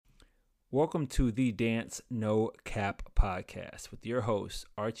Welcome to the Dance No Cap podcast with your hosts,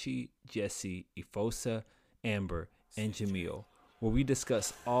 Archie, Jesse, Ifosa, Amber, and Jamil, where we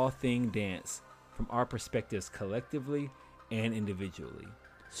discuss all things dance from our perspectives collectively and individually.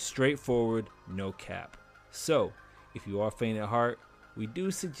 Straightforward, no cap. So, if you are faint at heart, we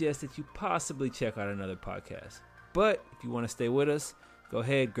do suggest that you possibly check out another podcast. But if you want to stay with us, go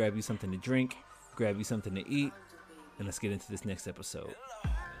ahead, grab you something to drink, grab you something to eat, and let's get into this next episode.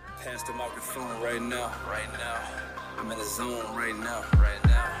 Pass the microphone right now. I'm in the zone right now.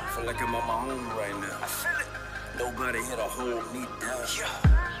 Feel like I'm on my own right now. I feel it. Nobody here to hold me down.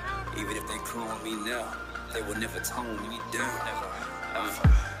 Even if they clone me now, they will never tone me down.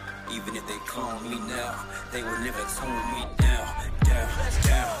 Even if they clone me now, they will never tone me down.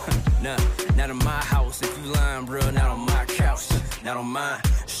 Not in my house. If you lying, bro, not on my couch. Not on mine.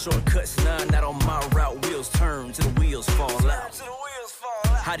 Shortcuts, not on my route. Wheels turn till the wheels fall out.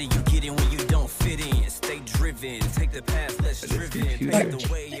 How do you get in when you don't fit in? Stay driven, take the path less driven. Take the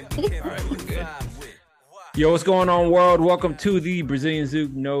way and be careful who you vibe with. Yo, what's going on, world? Welcome to the Brazilian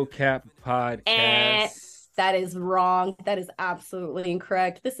Zouk No Cap podcast. That is wrong. That is absolutely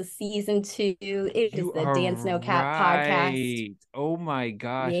incorrect. This is season 2. It is the Dance No Cap podcast. Oh my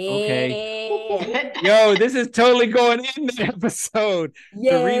gosh. Yeah. Okay. Yo, this is totally going in the episode.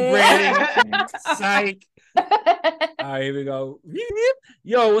 Yeah. The rebranding. Psych. All right, here we go.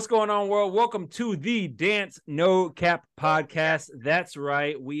 Yo, what's going on, world? Welcome to the Dance No Cap podcast. That's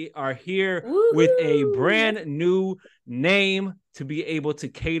right. We are here with a brand new name to be able to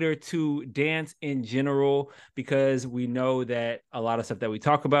cater to dance in general, because we know that a lot of stuff that we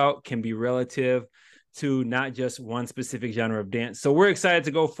talk about can be relative to not just one specific genre of dance. So we're excited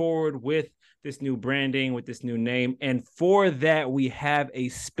to go forward with this new branding, with this new name. And for that, we have a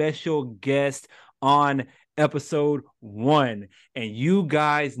special guest on episode 1, and you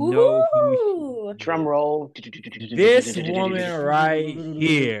guys know who drum roll. This woman right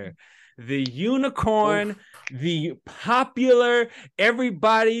here, the unicorn, the popular,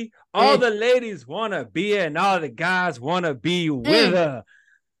 everybody, all the ladies want to be her and all the guys want to be with her.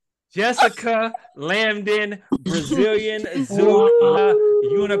 Jessica Lamdon, Brazilian Zouk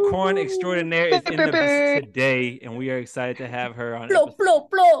unicorn extraordinaire, is in the bus today, and we are excited to have her on.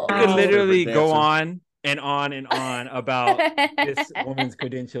 Flow. We could literally go on and on about this woman's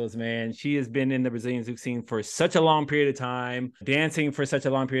credentials, man. She has been in the Brazilian Zouk scene for such a long period of time, dancing for such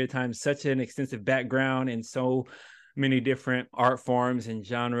a long period of time, such an extensive background in so many different art forms and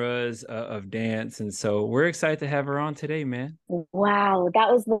genres of dance. And so we're excited to have her on today, man. Wow,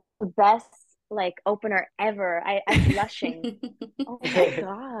 that was the best opener ever. I'm blushing. Oh my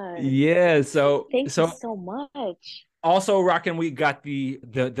God. Yeah, Thank you so much. Also rocking, we got the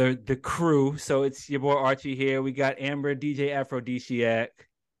crew. So it's your boy Archie here. We got Amber, DJ Aphrodisiac.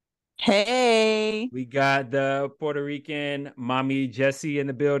 Hey. We got the Puerto Rican mommy Jesse in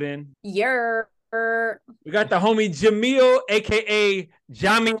the building. We got the homie Jamil, aka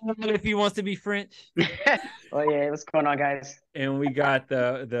Jamil, if he wants to be French. Oh yeah, what's going on, guys? And we got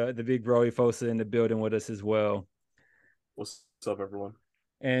the big bro Ifosa in the building with us as well. What's up, everyone?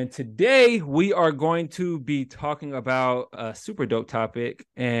 And today we are going to be talking about a super dope topic,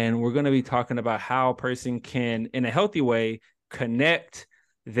 and we're going to be talking about how a person can, in a healthy way, connect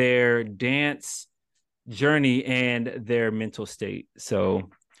their dance journey and their mental state. So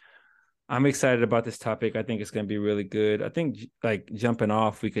I'm excited about this topic. I think it's going to be really good. I think jumping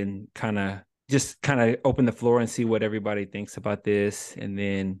off, we can kind of open the floor and see what everybody thinks about this, and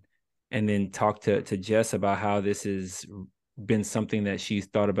then talk to Jess about how this has been something that she's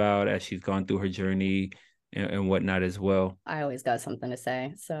thought about as she's gone through her journey and whatnot as well. I always got something to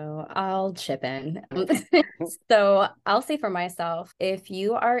say, so I'll chip in. So I'll say for myself, if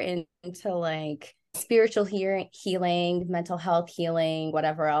you are into spiritual healing, mental health healing,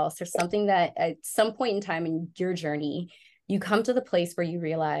 whatever else, there's something that at some point in time in your journey, you come to the place where you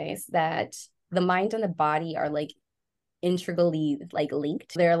realize that the mind and the body are integrally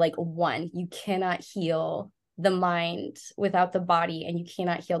linked. They're one. You cannot heal the mind without the body, and you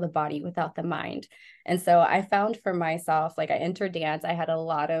cannot heal the body without the mind. And so I found for myself, I entered dance, I had a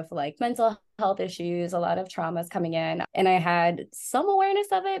lot of mental health issues, a lot of traumas coming in, and I had some awareness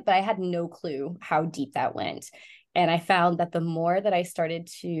of it, but I had no clue how deep that went. And I found that the more that I started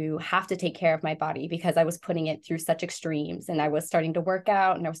to have to take care of my body, because I was putting it through such extremes, and I was starting to work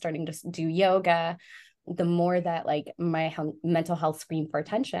out and I was starting to do yoga, the more that like my mental health screamed for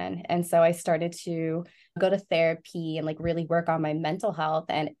attention. And so I started to go to therapy and like really work on my mental health.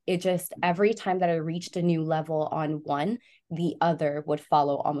 And it just, every time that I reached a new level on one, the other would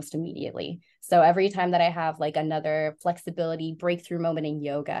follow almost immediately. So every time that I have like another flexibility breakthrough moment in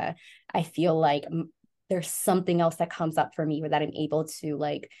yoga, I feel like there's something else that comes up for me that I'm able to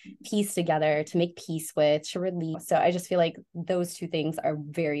like piece together, to make peace with, to release. So I just feel like those two things are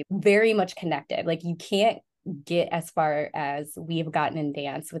very, very much connected. Like you can't get as far as we have gotten in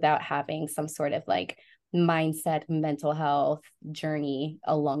dance without having some sort of like mindset, mental health journey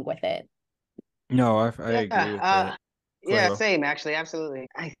along with it. No, I agree with that. Yeah, same, actually, absolutely.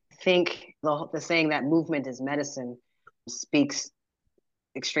 I think the saying that movement is medicine speaks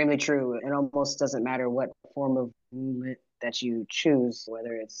extremely true. It almost doesn't matter what form of movement that you choose,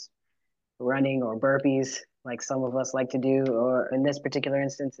 whether it's running or burpees, like some of us like to do, or in this particular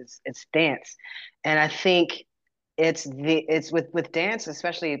instance, it's dance. And I think it's with dance,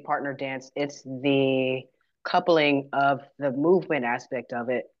 especially partner dance, it's the coupling of the movement aspect of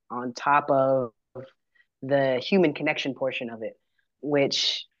it on top of the human connection portion of it,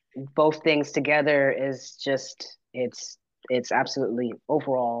 which both things together is just it's absolutely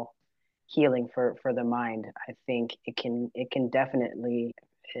overall healing for the mind. I think it can definitely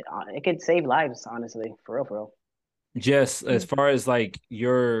it could save lives, honestly, for real, for real. Just as far as like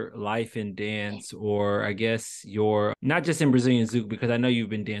your life in dance, or I guess your not just in Brazilian Zouk, because I know you've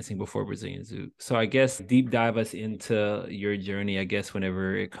been dancing before Brazilian Zouk. So I guess deep dive us into your journey, I guess,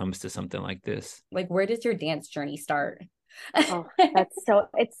 whenever it comes to something like this. Like, where does your dance journey start? Oh,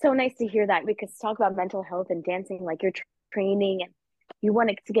 it's so nice to hear that, because talk about mental health and dancing, like you're training and you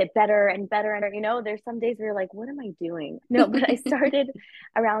want it to get better and better. And, there's some days where you're like, what am I doing? No, but I started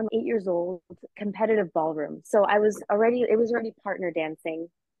around 8 years old, competitive ballroom. So it was already partner dancing.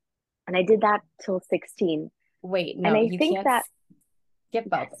 And I did that till 16. Wait, no, and I you think can't that skip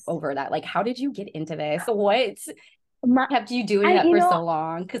over that. Like, how did you get into this? What my, kept you doing that for so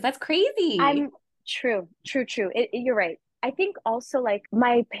long? Because that's crazy. I'm true. You're right. I think also like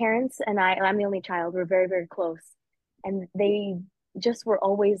my parents and I'm the only child, we're very, very close. And they just were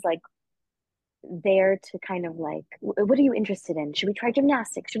always like there to kind of like, what are you interested in? Should we try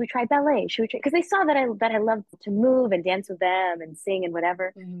gymnastics? Should we try ballet? Should we try? Because they saw that I loved to move and dance with them and sing and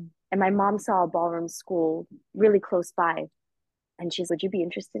whatever. Mm-hmm. And my mom saw a ballroom school really close by. And she's, would you be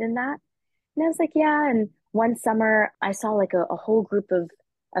interested in that? And I was like, yeah. And one summer I saw like a whole group of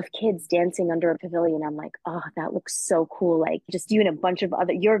kids dancing under a pavilion. I'm like, oh, that looks so cool. Like just you and a bunch of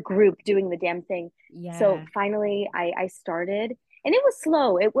your group doing the damn thing. Yeah. So finally I started, and it was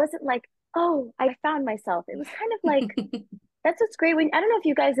slow. It wasn't like, oh, I found myself. It was kind of like, that's what's great. I don't know if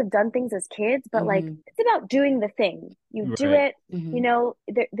you guys have done things as kids, but like, it's about doing the thing. You do it,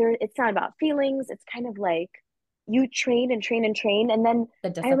 it's not about feelings. It's kind of like, you train and train and train. And then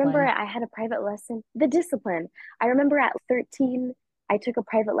I remember I had a private lesson, the discipline. I remember at 13, I took a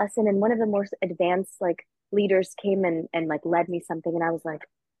private lesson, and one of the more advanced like leaders came and like led me something. And I was like,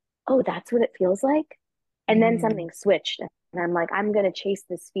 oh, that's what it feels like. And then something switched. And I'm like, I'm going to chase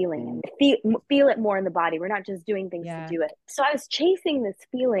this feeling and feel it more in the body. We're not just doing things to do it. So I was chasing this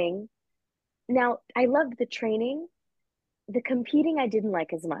feeling. Now, I loved the training. The competing, I didn't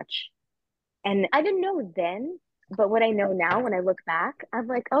like as much. And I didn't know then, but what I know now when I look back, I'm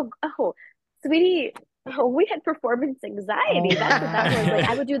like, oh, sweetie, we had performance anxiety. That's what that was like.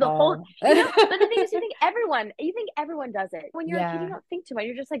 I would do the whole, but the thing is, you think everyone does it. When you're a kid, you don't think too much.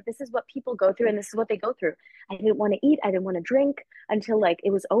 You're just like, this is what people go through and this is what they go through. I didn't want to eat. I didn't want to drink until like it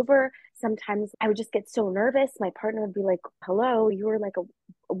was over. Sometimes I would just get so nervous. My partner would be like, hello, you were like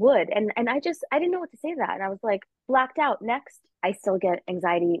a wood. And I didn't know what to say to that. And I was like, blacked out. Next. I still get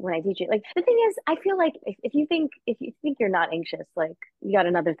anxiety when I teach it. Like the thing is, I feel like if you think you're not anxious, like you got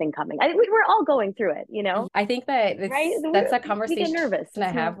another thing coming. We're all going through it, I think that that's a conversation nervous. I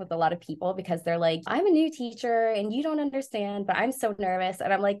have with a lot of people, because they're like, I'm a new teacher and you don't understand, but I'm so nervous.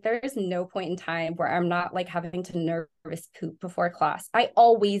 And I'm like, there's no point in time where I'm not like having to nervous poop before class. I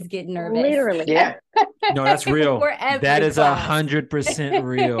always get nervous. Literally. Yeah. No, that's real. That is 100%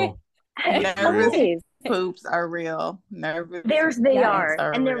 real. Nervous poops are real. Nervous. They are,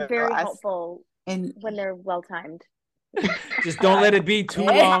 and they're real. very helpful and when they're well timed. Just don't let it be too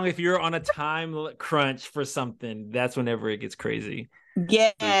long. If you're on a time crunch for something, that's whenever it gets crazy.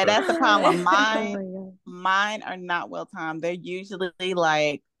 Yeah, that's the problem. Mine are not well timed. They're usually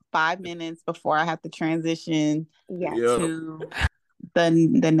like 5 minutes before I have to transition to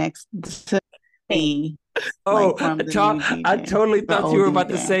the next to me. Oh, from the Tom, new I DJ, totally the thought you old were about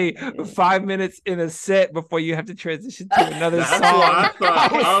to DJ. say 5 minutes in a set before you have to transition to another That's song. what I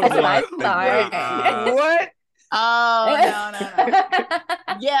thought. I was That's what I like, thought. nah. What? Oh,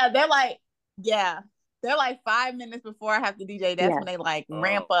 no. Yeah, they're like 5 minutes before I have to DJ. That's Yeah. when they like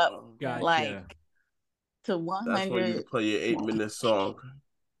ramp up Gotcha. like to That's when you 100. play your 8-minute song.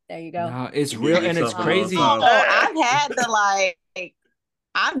 There you go. No, it's You real give and it's yourself a little crazy. time. Oh, I've had to like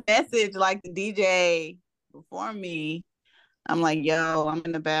I message like the DJ before me. I'm like, yo, I'm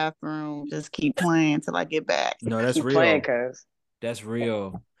in the bathroom. Just keep playing till I get back. No, that's Keep real. playing, cuz. That's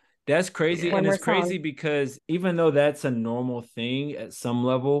real. That's crazy. Yeah. One And more it's crazy song. because even though that's a normal thing at some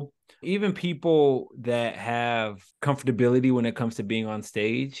level, even people that have comfortability when it comes to being on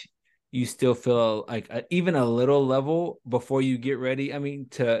stage, you still feel like even a little level before you get ready. I mean,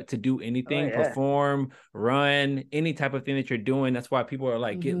 to do anything, yeah. perform, run, any type of thing that you're doing. That's why people are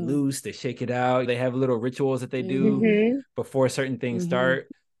like, get Mhm. loose, they shake it out. They have little rituals that they do Mm-hmm. before certain things Mhm. start.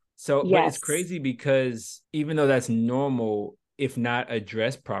 So, but it's Yes. crazy because even though that's normal, if not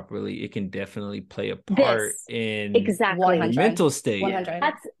addressed properly, it can definitely play a part This in exactly. your 100. mental state. 100.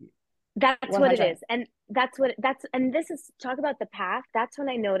 That's what it 100. is. And that's and this is talk about the path. That's when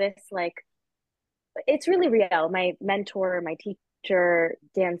I noticed like it's really real. My mentor, my teacher,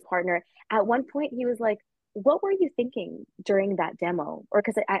 Dan's partner, at one point he was like, what were you thinking during that demo? Or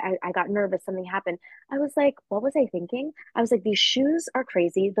because I got nervous, something happened. I was like, what was I thinking? I was like, these shoes are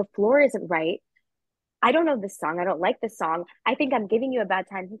crazy. The floor isn't right. I don't know this song. I don't like this song. I think I'm giving you a bad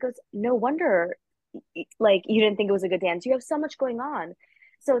time. He goes, no wonder like you didn't think it was a good dance. You have so much going on.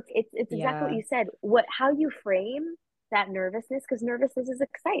 So it's exactly what Yeah. you said. How you frame that nervousness, because nervousness is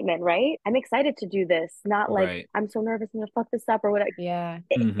excitement, right? I'm excited to do this, not like Right. I'm so nervous I'm gonna fuck this up or whatever. Yeah.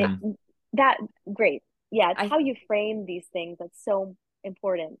 Mhm. That great. Yeah, it's I how you frame these things that's so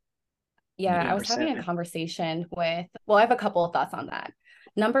important. Yeah, I was having a 100%. conversation well, I have a couple of thoughts on that.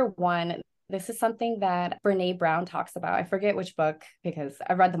 Number one, this is something that Brene Brown talks about. I forget which book because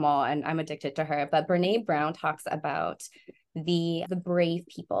I've read them all and I'm addicted to her, but Brene Brown talks about the brave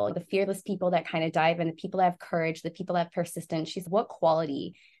people, the fearless people that kind of dive in, the people that have courage, the people that have persistence. What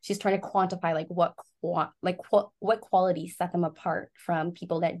quality she's trying to quantify, like what qualities set them apart from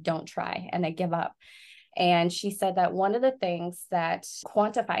people that don't try and that give up. And she said that one of the things that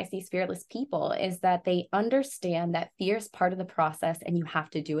quantifies these fearless people is that they understand that fear is part of the process and you have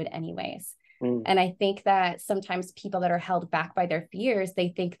to do it anyways. And I think that sometimes people that are held back by their fears, they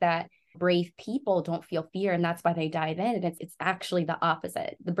think that brave people don't feel fear and that's why they dive in. And it's actually the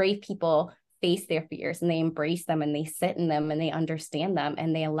opposite. The brave people face their fears and they embrace them and they sit in them and they understand them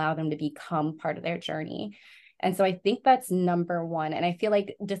and they allow them to become part of their journey. And so I think that's number one. And I feel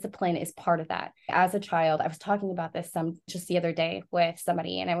like discipline is part of that. As a child, I was talking about this just the other day with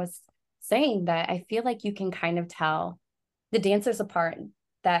somebody, and I was saying that I feel like you can kind of tell the dancers apart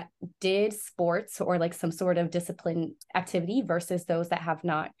that did sports or like some sort of discipline activity versus those that have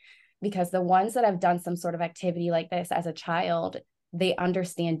not. Because the ones that have done some sort of activity like this as a child, they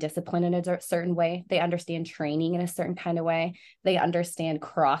understand discipline in a certain way. They understand training in a certain kind of way. They understand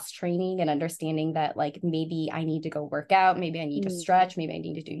cross training and understanding that like maybe I need to go work out, maybe I need to stretch, maybe I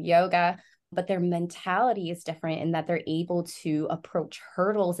need to do yoga. But their mentality is different in that they're able to approach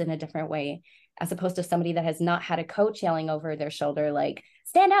hurdles in a different way, as opposed to somebody that has not had a coach yelling over their shoulder, like,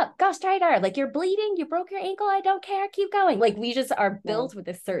 stand up, go straighter, like you're bleeding, you broke your ankle, I don't care, keep going. Like we just are built with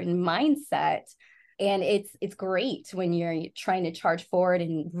a certain mindset. And it's great when you're trying to charge forward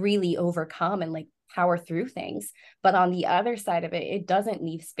and really overcome and like power through things. But on the other side of it, it doesn't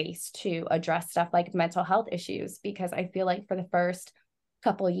leave space to address stuff like mental health issues, because I feel like for the first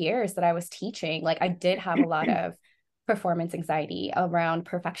couple of years that I was teaching, like I did have a lot of performance anxiety around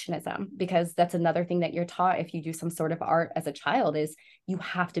perfectionism, because that's another thing that you're taught if you do some sort of art as a child is you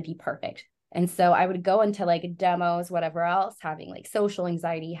have to be perfect. And so I would go into like demos, whatever else, having like social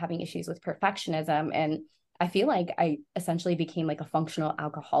anxiety, having issues with perfectionism. And I feel like I essentially became like a functional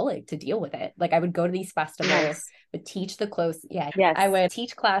alcoholic to deal with it. Like I would go to these festivals, would teach the close. Yeah. Yes. I would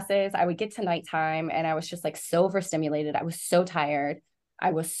teach classes. I would get to nighttime and I was just like so overstimulated. I was so tired.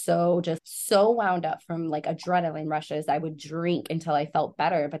 I was so wound up from like adrenaline rushes. I would drink until I felt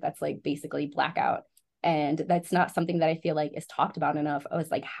better, but that's like basically blackout. And that's not something that I feel like is talked about enough. It was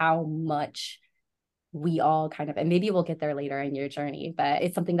like how much we all kind of, and maybe we'll get there later in your journey, but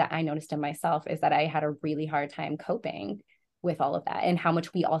it's something that I noticed in myself is that I had a really hard time coping with all of that and how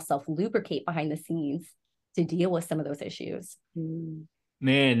much we all self-lubricate behind the scenes to deal with some of those issues.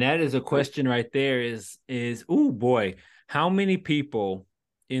 Man, that is a question right there is, oh boy, how many people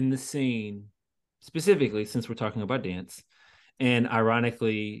in the scene, specifically since we're talking about dance, and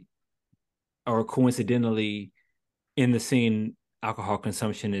ironically, or coincidentally in the scene, alcohol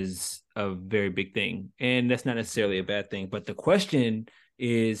consumption is a very big thing. And that's not necessarily a bad thing. But the question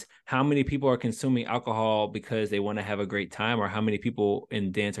is how many people are consuming alcohol because they want to have a great time, or how many people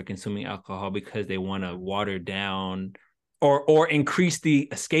in dance are consuming alcohol because they want to water down or increase the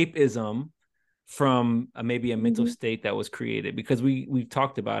escapism from maybe a mental state that was created. Because we've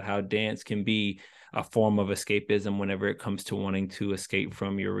talked about how dance can be a form of escapism whenever it comes to wanting to escape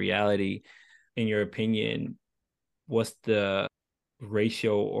from your reality. In your opinion, what's the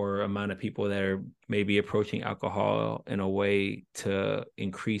ratio or amount of people that are maybe approaching alcohol in a way to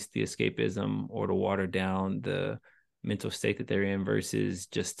increase the escapism or to water down the mental state that they're in versus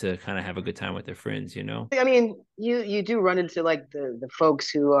just to kind of have a good time with their friends, you know? I mean, you do run into like the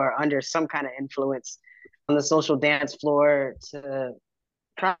folks who are under some kind of influence on the social dance floor to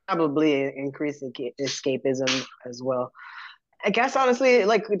probably increase escapism as well. I guess honestly,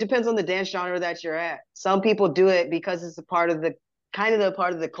 like it depends on the dance genre that you're at. Some people do it because it's a part of the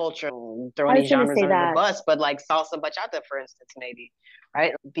part of the culture. Throw I any was going to genres say under the that. bus, but like salsa bachata, for instance, maybe,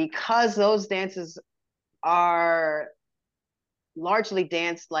 right? Because those dances are largely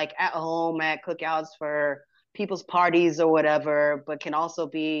danced like at home at cookouts for people's parties or whatever, but can also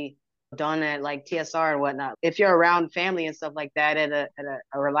be done at like TSR and whatnot. If you're around family and stuff like that at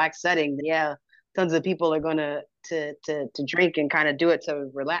a relaxed setting, yeah, tons of people are gonna to drink and kind of do it to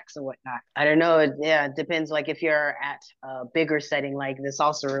relax and whatnot. I don't know. It depends. Like if you're at a bigger setting like the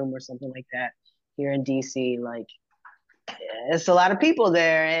salsa room or something like that here in DC, like it's a lot of people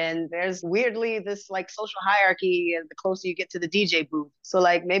there, and there's weirdly this like social hierarchy the closer you get to the DJ booth. So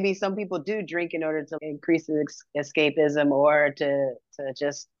like maybe some people do drink in order to increase the escapism or to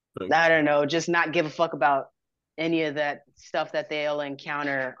just, I don't know, just not give a fuck about any of that stuff that they'll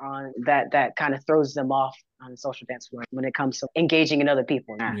encounter on that kind of throws them off on the social dance floor when it comes to engaging in other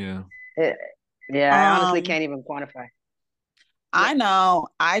people. Yeah. I honestly can't even quantify. I know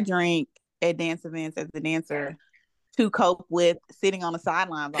I drink at dance events as a dancer to cope with sitting on the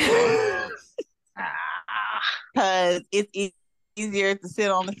sidelines because it's easier to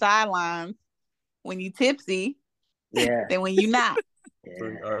sit on the sidelines when you tipsy than when you're not.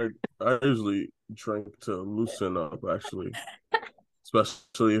 I usually drink to loosen up, actually,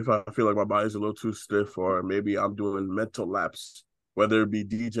 especially if I feel like my body's a little too stiff, or maybe I'm doing mental laps, whether it be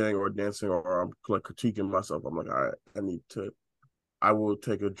DJing or dancing, or I'm like critiquing myself. I'm like, all right, I will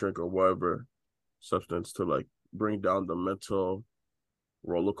take a drink or whatever substance to like bring down the mental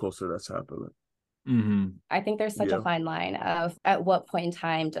roller coaster that's happening. I think there's such a fine line of at what point in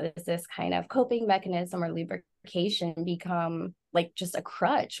time does this kind of coping mechanism or lubrication become like just a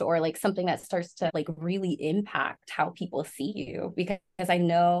crutch or like something that starts to like really impact how people see you. Because I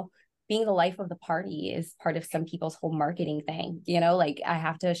know being the life of the party is part of some people's whole marketing thing, you know, like I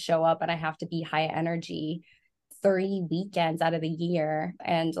have to show up and I have to be high energy 30 weekends out of the year,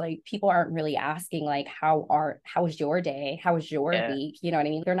 and like people aren't really asking like how was your day, how was your week, you know what I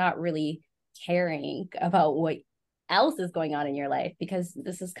mean? They're not really caring about what else is going on in your life because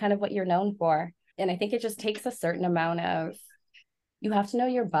this is kind of what you're known for. And I think it just takes a certain amount of, you have to know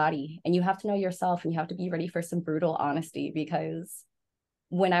your body and you have to know yourself and you have to be ready for some brutal honesty. Because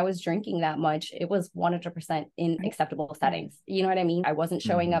when I was drinking that much, it was 100% in acceptable settings. You know what I mean? I wasn't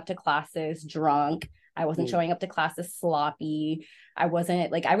showing up to classes drunk. I wasn't showing up to classes sloppy. I was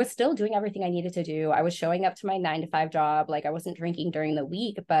still doing everything I needed to do. I was showing up to my 9 to 5 job. Like I wasn't drinking during the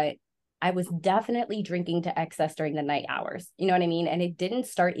week, but I was definitely drinking to excess during the night hours. You know what I mean? And it didn't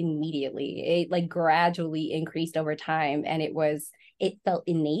start immediately. It like gradually increased over time. And it felt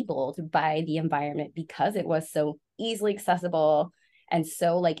enabled by the environment because it was so easily accessible and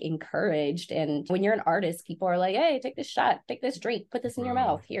so like encouraged. And when you're an artist, people are like, hey, take this shot, take this drink, put this in your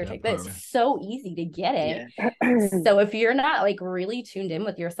mouth, here, take this. It's so easy to get it. So if you're not like really tuned in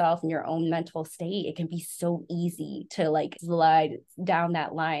with yourself and your own mental state, it can be so easy to like slide down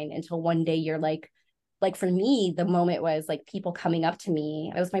that line until one day you're like for me, the moment was like people coming up to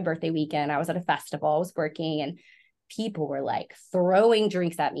me. It was my birthday weekend. I was at a festival, I was working, and people were like throwing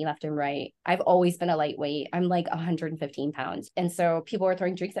drinks at me left and right. I've always been a lightweight. I'm like 115 pounds. And so people were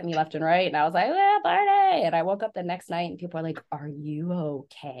throwing drinks at me left and right. And I was like, party. And I woke up the next night and people were like, are you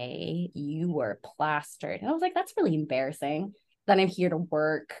okay? You were plastered. And I was like, that's really embarrassing. Then I'm here to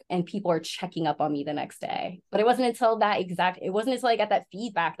work and people are checking up on me the next day. But it wasn't until I got that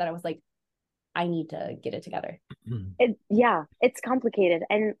feedback that I was like, I need to get it together. It's complicated.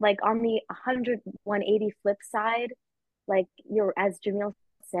 And like on the 180 flip side, like as Jamil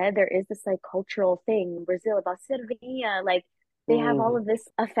said, there is this like cultural thing in Brazil about cerveja. Like they have all of this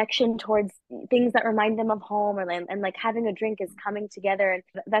affection towards things that remind them of home, and like having a drink is coming together, and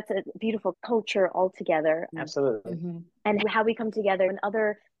that's a beautiful culture altogether. Absolutely. And how we come together in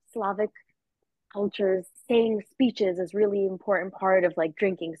other Slavic cultures, saying speeches is really important part of like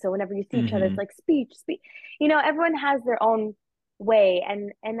drinking. So whenever you see each other, it's like speech. Everyone has their own way,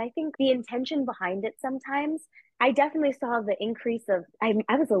 and I think the intention behind it sometimes. I definitely saw the increase of I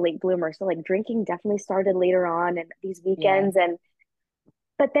was a late bloomer, so like drinking definitely started later on and these weekends. And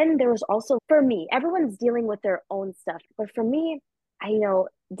but then there was also, for me, everyone's dealing with their own stuff, but for me,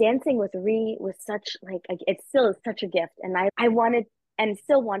 dancing with Ree was such like it still is such a gift, and I wanted and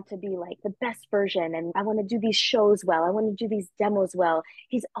still want to be like the best version, and I want to do these shows well, I want to do these demos well.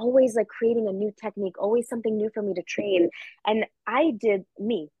 He's always like creating a new technique, always something new for me to train. And I did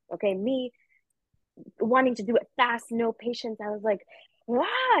me wanting to do it fast, no patience. I was like,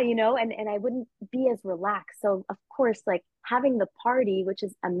 wow, and I wouldn't be as relaxed. So of course, like having the party, which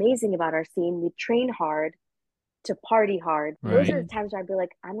is amazing about our scene, we train hard to party hard. Those are the times where I'd be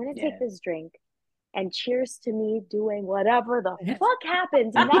like, I'm gonna take this drink and cheers to me doing whatever the fuck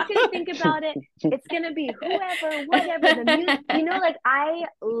happens. I'm not gonna think about it. It's gonna be whoever, whatever, the music. Like I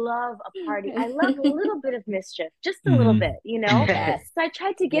love a party. I love a little bit of mischief, just a little bit, Yes. So I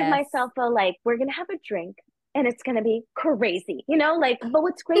tried to give myself a like, we're gonna have a drink and it's gonna be crazy, but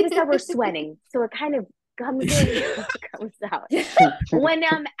what's great is that we're sweating. So it kind of comes in, comes out. When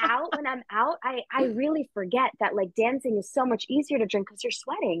I'm out, I really forget that like dancing is so much easier to drink because you're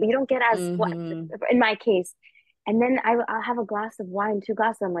sweating. You don't get as in my case. And then I'll have a glass of wine, 2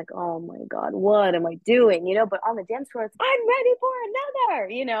 glasses. I'm like, oh my God, what am I doing? But on the dance floor, it's I'm ready for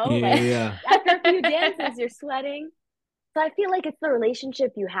another. After a few dances, you're sweating. So I feel like it's the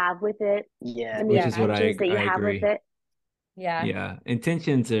relationship you have with it. Yeah. Which is what I agree. With it. Yeah.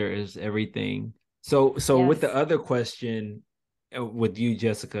 Intentions is everything. So with the other question with you,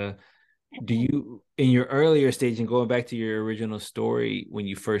 Jessica, do you, in your earlier stage and going back to your original story when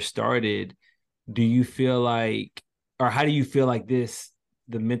you first started, do you feel like, or how do you feel like the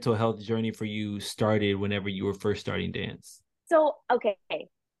mental health journey for you started whenever you were first starting dance? So, okay.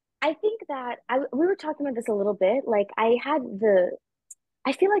 I think that we were talking about this a little bit. Like I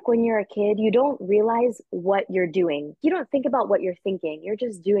feel like when you're a kid, you don't realize what you're doing. You don't think about what you're thinking. You're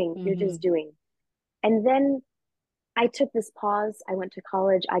just doing. And then I took this pause. I went to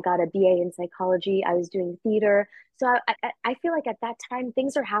college. I got a BA in psychology. I was doing theater. So I feel like at that time,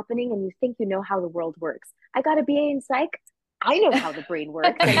 things are happening and you think you know how the world works. I got a BA in psych. I know how the brain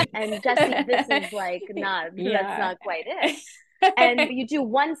works. And Jesse, this is like that's not quite it. And you do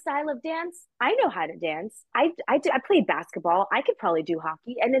one style of dance. I know how to dance. I played basketball. I could probably do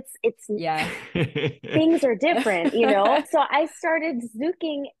hockey. And it's things are different, So I started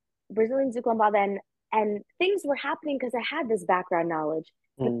zooking Brazilian Zouk Lambada, and things were happening because I had this background knowledge.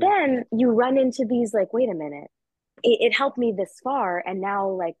 But then you run into these like, wait a minute, it helped me this far, and now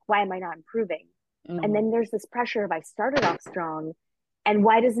like, why am I not improving? And then there's this pressure of I started off strong, and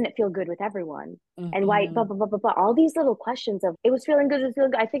why doesn't it feel good with everyone? And why blah blah blah blah blah, all these little questions of it was feeling good,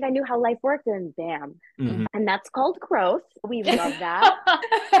 I think I knew how life worked, and bam. And that's called growth. We love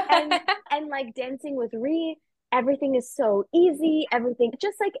that. and like dancing with Ree, everything is so easy, everything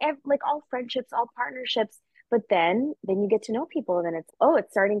just like all friendships, all partnerships. But then you get to know people, and then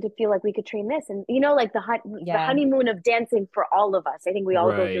it's starting to feel like we could train this, and like the honeymoon of dancing for all of us. I think we all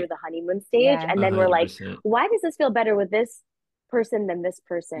go through the honeymoon stage, and then 100%. We're like, why does this feel better with this person than this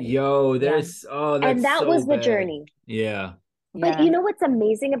person? That's and that so was the bad. journey. But you know what's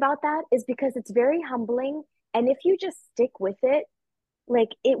amazing about that is because it's very humbling, and if you just stick with it, like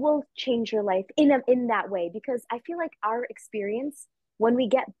it will change your life in that way. Because I feel like our experience, when we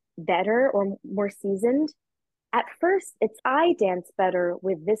get better or more seasoned, at first it's I dance better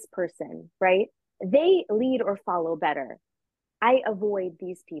with this person, right? They lead or follow better. I avoid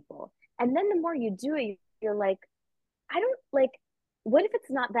these people. And then the more you do it, you're like, I don't like, what if it's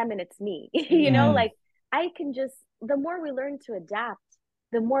not them and it's me? Like I can just, the more we learn to adapt,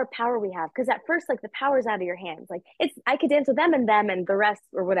 the more power we have. Because at first, like the power's out of your hands. Like I could dance with them and the rest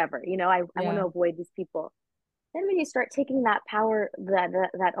or whatever, I want to avoid these people. Then when you start taking that power,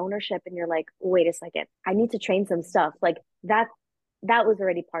 that ownership, and you're like, wait a second, I need to train some stuff. Like that was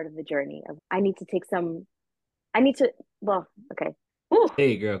already part of the journey of okay. Ooh,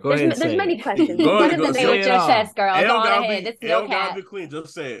 hey girl, go ahead. There's many questions. One of them say with your chest, girl. Go on ahead. It's no cap. Gotta be clean.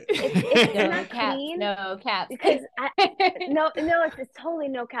 Just say it. It's not clean. No cap. Because it's totally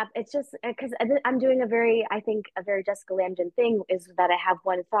no cap. It's just because I'm doing a very Jessica Lamdon thing, is that I have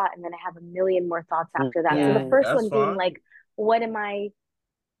one thought and then I have a million more thoughts after that. So the first one being like, what am I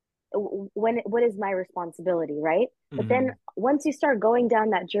what is my responsibility, right? But Mm-hmm. then once you start going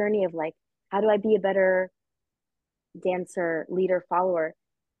down that journey of like, how do I be a better dancer, leader, follower,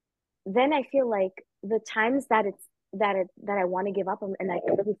 then I feel like the times that I want to give up and I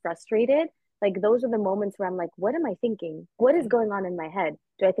get really frustrated, like those are the moments where I'm like, what am I thinking? What is going on in my head?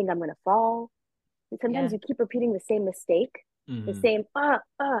 Do I think I'm gonna fall? And sometimes Yeah. you keep repeating the same mistake, the Mm-hmm. same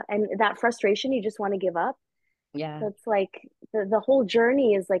and that frustration, you just want to give up. Yeah. So it's like the whole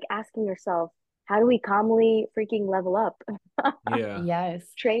journey is like asking yourself, how do we calmly freaking level up? Yeah. Yes.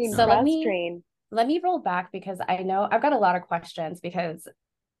 Train, So No. cross train. let me roll back because I know I've got a lot of questions because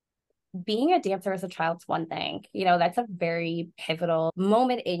being a dancer as a child's one thing, that's a very pivotal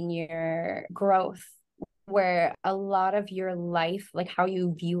moment in your growth where a lot of your life, like how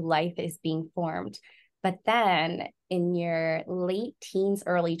you view life, is being formed. But then in your late teens,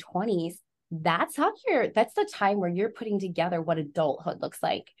 early 20s, that's the time where you're putting together what adulthood looks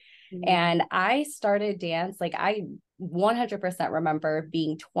like. And I started dance, like I 100% remember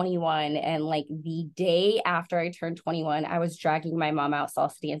being 21, and like the day after I turned 21, I was dragging my mom out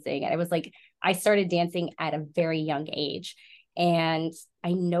salsa dancing. And it was like I started dancing at a very young age. And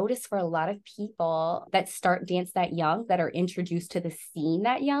I noticed for a lot of people that start dance that young, that are introduced to the scene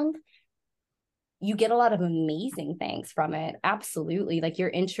that young, you get a lot of amazing things from it. Absolutely. Like you're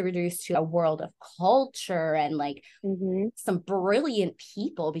introduced to a world of culture and like some brilliant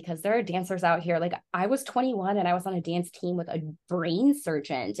people, because there are dancers out here. Like I was 21 and I was on a dance team with a brain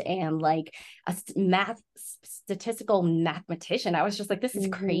surgeon and like a statistical mathematician. I was just like, this is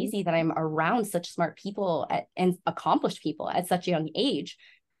crazy that I'm around such smart people and accomplished people at such a young age.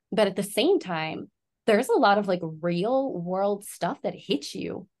 But at the same time, there's a lot of like real world stuff that hits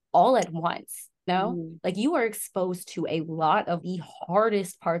you all at once. No, like you are exposed to a lot of the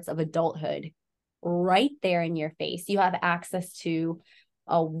hardest parts of adulthood right there in your face. You have access to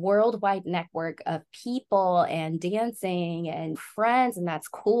a worldwide network of people and dancing and friends, and that's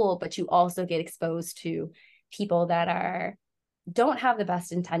cool. But you also get exposed to people that don't have the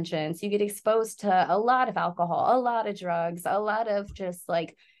best intentions. You get exposed to a lot of alcohol, a lot of drugs, a lot of just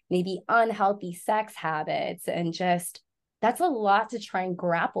like maybe unhealthy sex habits, and just that's a lot to try and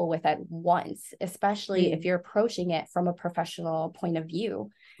grapple with at once, especially if you're approaching it from a professional point of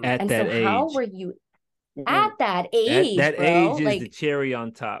view. At And that so how age. were you at that At age, that age bro? is the Like, cherry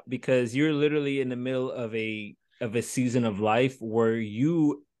on top, because you're literally in the middle of a season of life where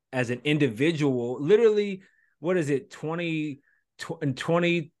you as an individual, literally, what is it, 20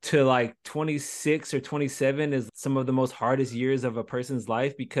 to like 26 or 27 is some of the most hardest years of a person's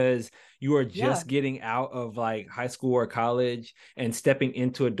life, because you are yeah, just getting out of like high school or college and stepping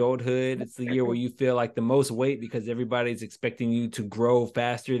into adulthood. It's the year where you feel like the most weight because everybody's expecting you to grow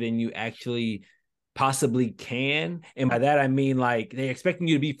faster than you actually possibly can. And by that, I mean like they're expecting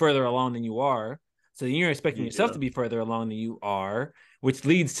you to be further along than you are. So you're expecting yourself Yeah. to be further along than you are, which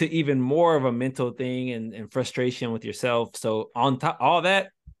leads to even more of a mental thing and frustration with yourself. So on top all that,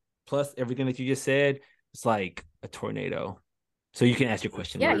 plus everything that you just said, it's like a tornado. So you can ask your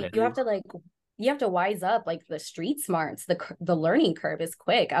question. yeah, Go ahead. you have to wise up. Like the street smarts, the learning curve is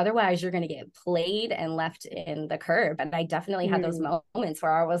quick, otherwise you're going to get played and left in the curb. And I definitely had those moments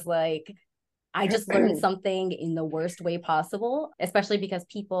where I was like, I just learned something in the worst way possible, especially because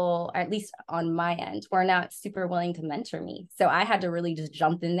people, at least on my end, were not super willing to mentor me. So I had to really just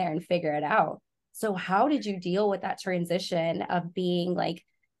jump in there and figure it out. So how did you deal with that transition of being like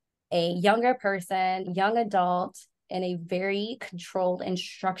a younger person, young adult in a very controlled and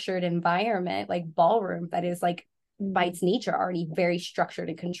structured environment like ballroom that is like by its nature already very structured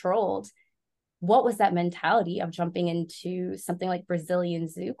and controlled? What was that mentality of jumping into something like Brazilian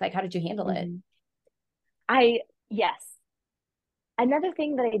Zouk? Like, how did you handle it? Yes. Another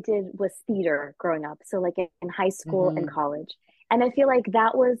thing that I did was theater growing up. So like in high school and college. And I feel like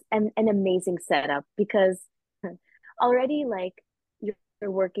that was an amazing setup because already like you're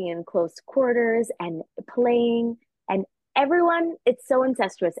working in close quarters and playing, and everyone, it's so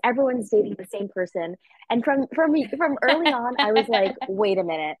incestuous. Everyone's dating the same person. And from early on, I was like, wait a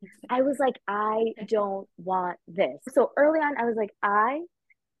minute. I was like, I don't want this. So early on, I was like, I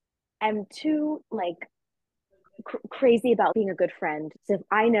am too like crazy about being a good friend. So if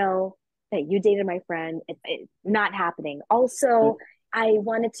I know that you dated my friend, it's not happening. Also, I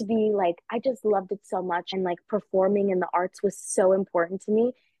wanted to be like, I just loved it so much. And like performing in the arts was so important to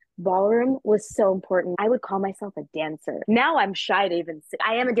me. Ballroom was so important. I would call myself a dancer. Now I'm shy to even say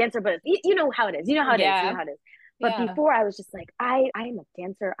I am a dancer, but you know how it is. You know how it is. You know Yeah. how it is. But Yeah. before I was just like, I am a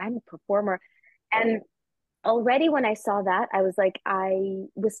dancer. I'm a performer. And already when I saw that, I was like, I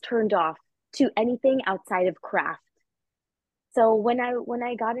was turned off to anything outside of craft. So when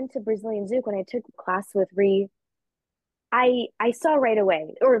I got into Brazilian Zouk, when I took class with Ree, I saw right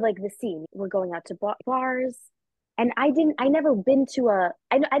away, or like the scene. We're going out to bars, and I never been to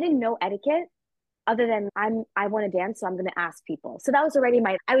I didn't know etiquette other than I want to dance, so I'm going to ask people. So that was already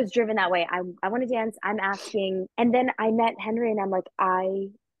I was driven that way. I want to dance. I'm asking, and then I met Henry, and I'm like, I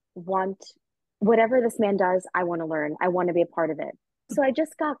want whatever this man does. I want to learn. I want to be a part of it. So I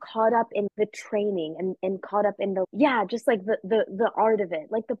just got caught up in the training and caught up in just like the art of it,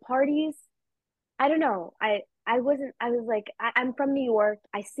 like the parties. I don't know. I wasn't. I was like, I'm from New York.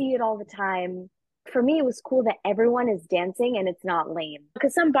 I see it all the time. For me, it was cool that everyone is dancing and it's not lame.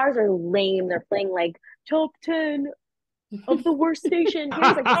 Because some bars are lame. They're playing like top 10 of the worst station.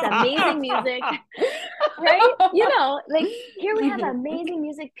 Here's like this amazing music, right? You know, like here we have amazing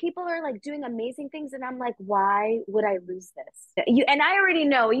music. People are like doing amazing things, and I'm like, why would I lose this? And I already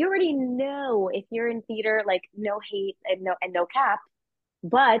know. You already know if you're in theater, like no hate and no cap,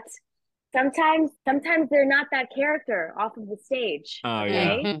 but sometimes they're not that character off of the stage. Oh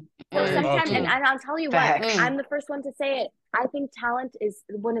Okay. yeah. So sometimes, Okay. and I'll tell you Facts. what, I'm the first one to say it. I think talent is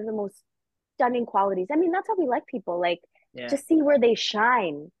one of the most stunning qualities. I mean, that's how we like people, like to see where they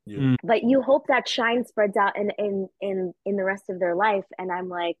shine. Yeah. But you hope that shine spreads out in the rest of their life. And I'm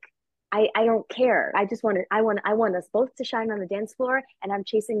like, I don't care. I just I want us both to shine on the dance floor, and I'm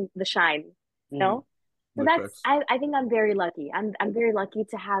chasing the shine. You know? So I think I'm very lucky. I'm very lucky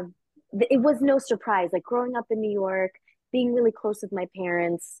to have. It was no surprise. Like growing up in New York, being really close with my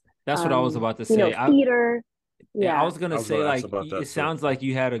parents. That's what I was about to say. You know, theater. I was gonna say, like, it sounds like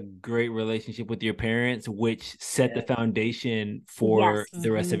you had a great relationship with your parents, which set the foundation for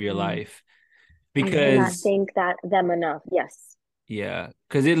the rest of your life. Because I cannot thank them enough. Yes. Yeah,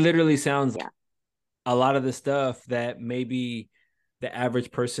 because it literally sounds like a lot of the stuff that maybe the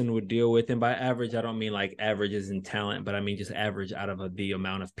average person would deal with, and by average, I don't mean like averages in talent, but I mean just average out of the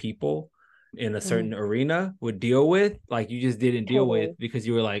amount of people in a certain arena would deal with, like you just didn't deal with because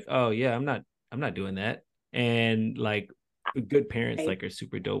you were like, oh yeah, I'm not doing that. And like good parents like are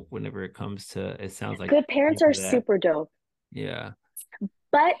super dope whenever it comes to, it sounds like good parents are super dope. Yeah.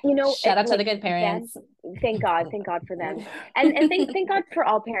 But you know, shout out to the good parents. Thank God for them, and thank God for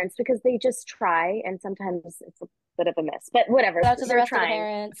all parents, because they just try, and sometimes it's a bit of a miss. But whatever, shout out to the rest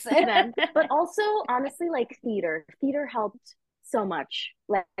trying. of the parents. But also, honestly, like theater helped so much.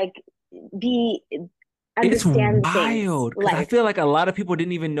 Like be understand it's wild because I feel like a lot of people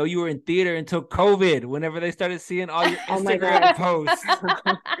didn't even know you were in theater until COVID. Whenever they started seeing all your Instagram posts,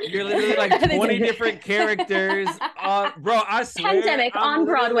 you're literally like 20 different characters. Bro, I swear, pandemic on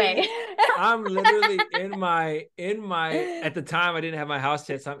Broadway. I'm literally in my at the time I didn't have my house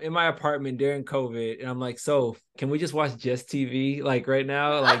yet, so I'm in my apartment during COVID, and I'm like, so can we just watch Just TV like right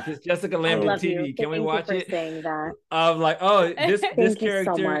now, like just Jessica Lamdon TV? Can we watch it? Saying that. I'm like, oh, this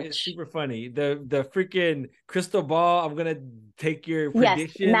character is super funny. The freaking crystal ball. I'm gonna take your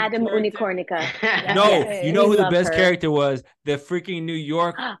prediction. Yes, Madame Unicornica. No, you know who the best character was? The freaking New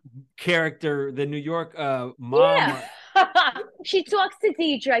York character, the New York mom. Yeah. She talks to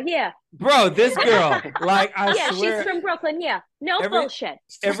Deidre. Yeah, bro, this girl, like I swear, she's from Brooklyn. Yeah, no bullshit.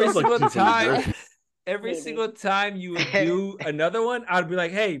 Every single time. Every single time you would do another one, I'd be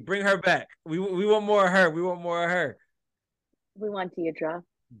like, hey, bring her back. We want more of her. We want more of her. We want Deidre.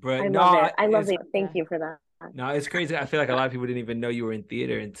 But I love it. Thank you for that. No, it's crazy. I feel like a lot of people didn't even know you were in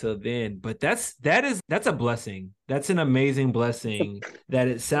theater until then. But that's a blessing. That's an amazing blessing that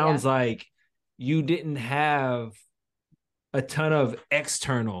it sounds like you didn't have a ton of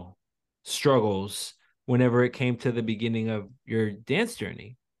external struggles whenever it came to the beginning of your dance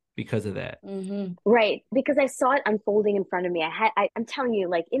journey. Because of that. Right. Because I saw it unfolding in front of me. I'm telling you,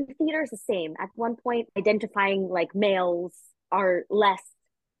 like in theater is the same. At one point, identifying like males are less,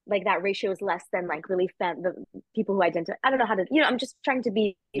 like that ratio is less than like really the people who identify. I don't know how to, I'm just trying to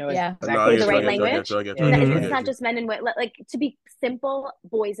be the right language. It's not just men and women, like to be simple,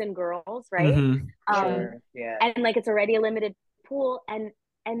 boys and girls, right? And like it's already a limited pool. And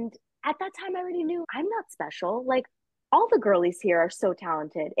at that time I already knew I'm not special. Like all the girlies here are so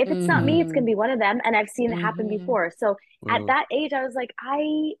talented. If it's not me, it's going to be one of them. And I've seen it happen before. So at that age, I was like,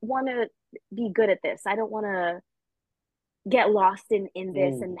 I want to be good at this. I don't want to get lost in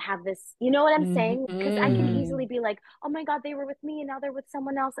this and have this, you know what I'm saying? Because I can easily be like, oh my God, they were with me and now they're with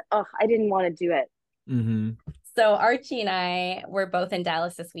someone else. Ugh, I didn't want to do it. So Archie and I were both in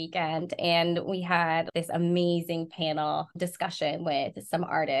Dallas this weekend, and we had this amazing panel discussion with some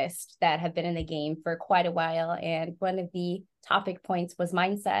artists that have been in the game for quite a while. And one of the topic points was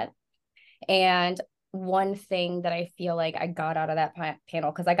mindset. And one thing that I feel like I got out of that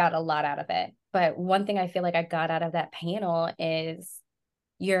panel, because I got a lot out of it, but one thing I feel like I got out of that panel is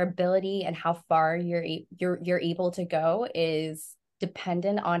your ability and how far you're able to go is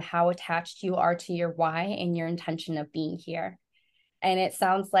dependent on how attached you are to your why and your intention of being here. And it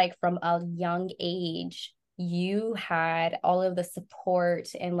sounds like from a young age, you had all of the support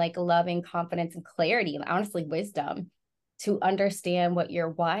and like loving confidence and clarity and honestly wisdom to understand what your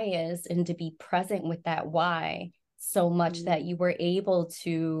why is and to be present with that why so much that you were able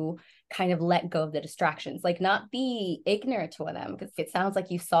to kind of let go of the distractions, like not be ignorant to them, because it sounds like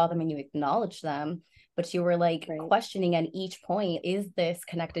you saw them and you acknowledged them, but you were like questioning at each point, is this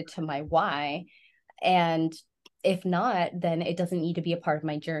connected to my why? And if not, then it doesn't need to be a part of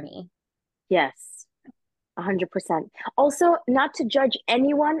my journey. Yes, 100%. Also, not to judge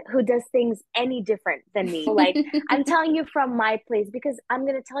anyone who does things any different than me. Like, I'm telling you from my place, because I'm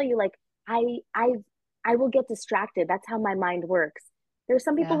going to tell you, like, I will get distracted. That's how my mind works. There's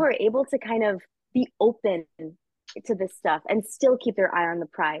some people who are able to kind of be open to this stuff and still keep their eye on the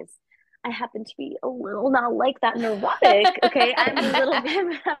prize. I happen to be a little not like that neurotic. Okay, I'm a little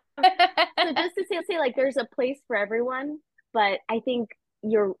bit. So just to say, like, there's a place for everyone, but I think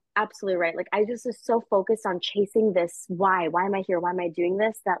you're absolutely right. Like, I just was so focused on chasing this. Why am I here? Why am I doing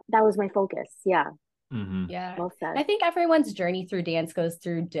this? That was my focus. Yeah. Mm-hmm. Yeah. Well said. I think everyone's journey through dance goes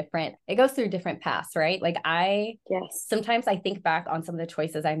through different paths, right? Like sometimes I think back on some of the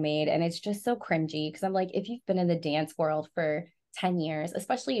choices I made and it's just so cringy because I'm like, if you've been in the dance world for 10 years,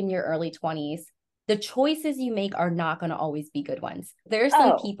 especially in your early 20s, the choices you make are not going to always be good ones. There's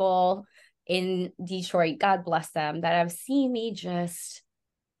some people in Detroit, God bless them, that have seen me just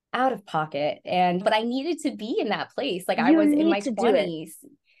out of pocket. But I needed to be in that place. Like I was in my 20s.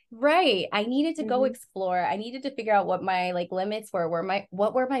 Right. I needed to go explore. I needed to figure out what my like limits were,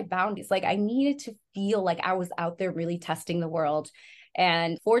 what were my boundaries. Like I needed to feel like I was out there really testing the world.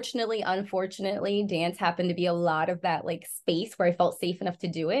 And unfortunately, dance happened to be a lot of that like space where I felt safe enough to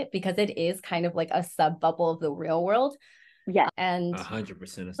do it because it is kind of like a sub bubble of the real world. Yeah. And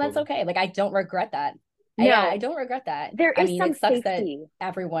 100%. That's okay. Like I don't regret that. No, yeah, I don't regret that. There is some it sucks safety. that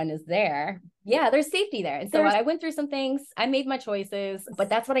everyone is there. Yeah, there's safety there. And so I went through some things. I made my choices, but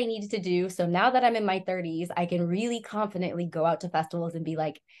that's what I needed to do. So now that I'm in my 30s, I can really confidently go out to festivals and be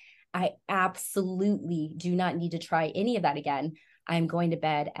like, I absolutely do not need to try any of that again. I'm going to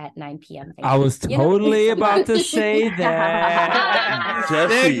bed at 9 p.m. I was totally about to say that.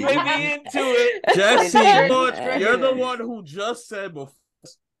 Jesse, segue me into it. Jesse, you're the one who just said before.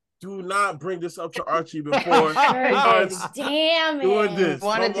 Do not bring this up to Archie before. Damn it. Doing this. He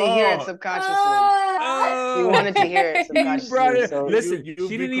wanted to hear it subconsciously. He wanted to hear it subconsciously. So listen, she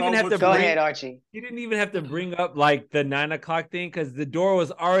didn't even have to go ahead, Archie. She didn't even have to bring up like the 9 o'clock thing because the door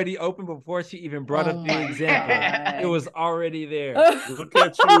was already open before she even brought up the example. It was already there. Look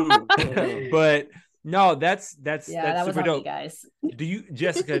at you. But no, that's that super was dope. Me, guys. Do you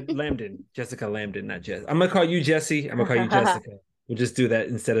Jessica Lamdon, not Jess. I'm gonna call you Jesse. I'm gonna call you Jessica. We'll just do that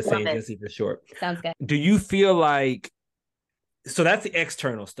instead of saying Jesse for short. Sounds good. Do you feel like, so that's the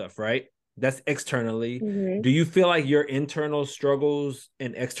external stuff, right? That's externally. Do you feel like your internal struggles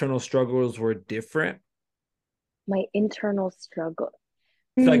and external struggles were different? My internal struggle.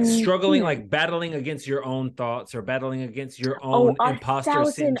 It's like struggling, like battling against your own thoughts or battling against your own imposter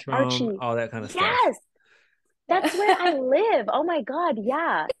syndrome, Archie. All that kind of stuff. Yes. That's where I live. Oh my God.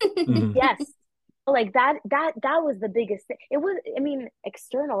 Yeah. Yes. Like that was the biggest thing. It was, I mean,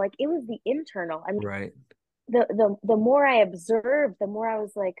 external, like it was the internal. I mean, right. The more I observed, the more I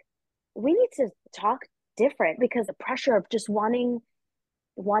was like, we need to talk different because the pressure of just wanting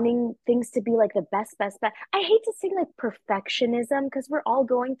things to be like the best. I hate to say like perfectionism because we're all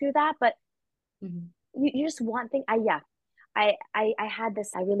going through that, but you just want things. I had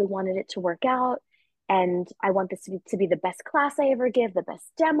this, I really wanted it to work out. And I want this to be the best class I ever give, the best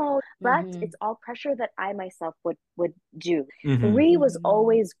demo, but it's all pressure that I myself would do. Ree was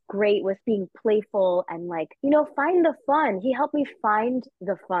always great with being playful and like, find the fun. He helped me find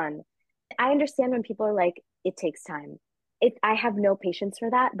the fun. I understand when people are like, it takes time. I have no patience for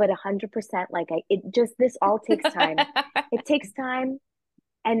that, but 100% like this all takes time. It takes time.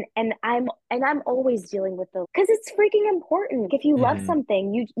 And I'm always dealing with because it's freaking important. If you love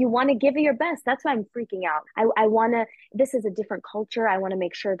something, you want to give it your best. That's why I'm freaking out. I want to, this is a different culture. I want to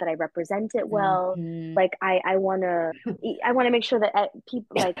make sure that I represent it well. Like I want to make sure that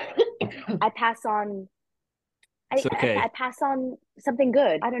people like I pass on I pass on something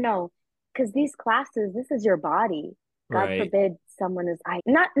good. I don't know. Because these classes, this is your body. God forbid someone is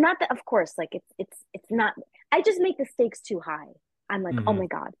not that, of course, like it's not, I just make the stakes too high. I'm like, oh my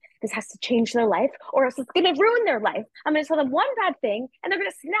God, this has to change their life or else it's going to ruin their life. I'm going to tell them one bad thing and they're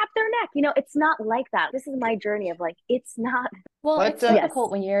going to snap their neck. You know, it's not like that. This is my journey of like, it's not. Well, it's Yes.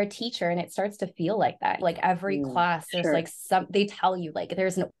 difficult when you're a teacher and it starts to feel like that. Like every class, there's sure. like they tell you like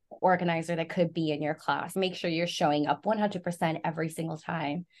there's an organizer that could be in your class. Make sure you're showing up 100% every single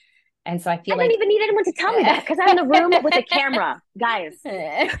time. And so I feel I don't even need anyone to tell me that because I'm in the room with a camera. Guys,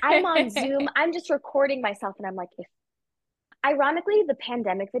 I'm on Zoom. I'm just recording myself and I'm like, ironically, the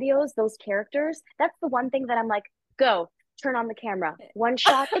pandemic videos, those characters, that's the one thing that I'm like, go, turn on the camera. One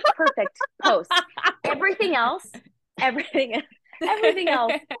shot, it's perfect. Post. Everything else.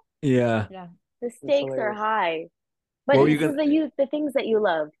 Yeah. The stakes are high. But this is the things that you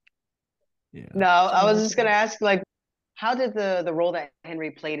love. Yeah. No, I was just gonna ask, like, how did the role that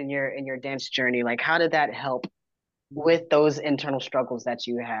Henry played in your dance journey, like, how did that help with those internal struggles that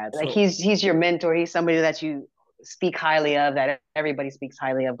you had? Like, he's your mentor. He's somebody that you speak highly of, that everybody speaks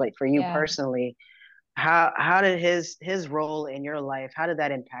highly of. But for you personally, how did his role in your life, how did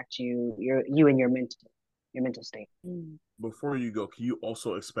that impact you and your mental state? Before you go, can you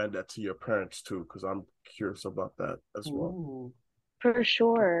also expand that to your parents too? Because I'm curious about that as well. Ooh. For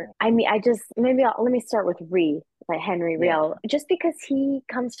sure. I mean, let me start with like Henry Riel, just because he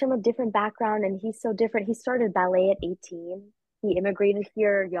comes from a different background and he's so different. He started ballet at 18. He immigrated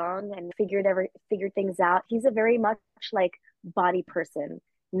here young and figured things out. He's a very much like body person,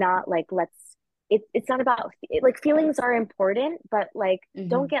 not like it's not about like feelings are important, but like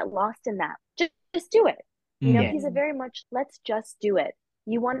don't get lost in that. Just do it. You know, he's a very much let's just do it.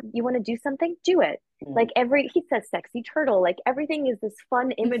 You want to do something? Do it. Like he says sexy turtle, like everything is this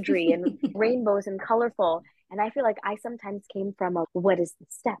fun imagery and rainbows and colorful. And I feel like I sometimes came from what is the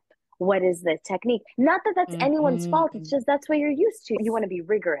step? What is the technique? Not that that's anyone's fault. It's just that's what you're used to. You want to be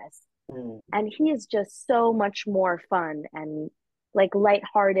rigorous. And he is just so much more fun and like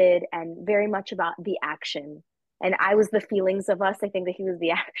lighthearted and very much about the action. And I was the feelings of us. I think that he was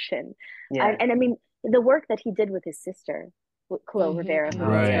the action. Yeah. And I mean, the work that he did with his sister, Chloe Rivera, who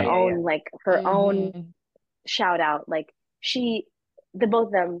has her own like her own shout out. Like the both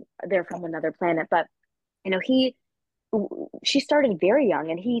of them, they're from another planet, but you know, she started very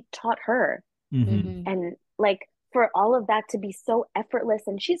young and he taught her. And like for all of that to be so effortless,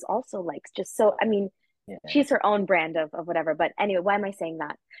 and she's also like just so, I mean, she's her own brand of whatever. But anyway, why am I saying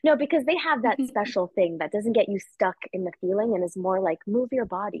that? No, because they have that special thing that doesn't get you stuck in the feeling and is more like move your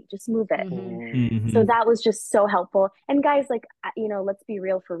body, just move it. So that was just so helpful. And guys, like, you know, let's be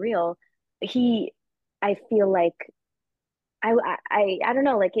real for real. I feel like I don't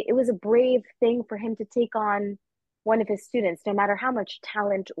know, like it was a brave thing for him to take on one of his students, no matter how much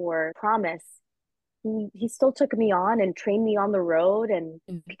talent or promise. He still took me on and trained me on the road, and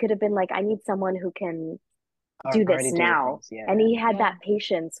he could have been like, I need someone who can do this now. And he had that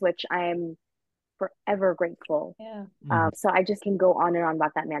patience, which I'm forever grateful. So I just can go on and on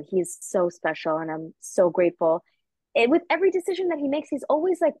about that man. He is so special and I'm so grateful. With every decision that he makes, he's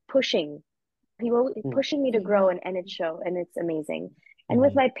always like pushing. He was pushing me to grow and it show, and it's amazing. And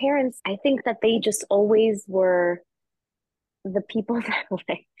with my parents, I think that they just always were the people that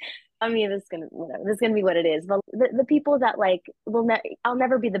like, I mean, this is gonna be what it is. But the people that like I'll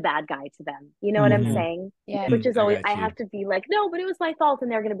never be the bad guy to them. You know what I'm saying? Yeah. Which is always I have to be like, no, but it was my fault,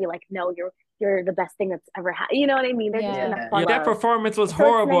 and they're gonna be like, no, you're the best thing that's ever happened. You know what I mean? They're just gonna follow. That performance was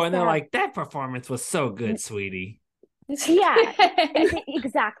horrible, and they're like, that performance was so good, sweetie. Yeah,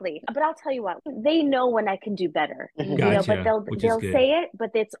 exactly. But I'll tell you what, they know when I can do better. You know, but they'll say it,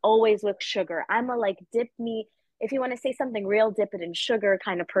 but it's always with sugar. I'm a like dip me. If you want to say something real, dip it in sugar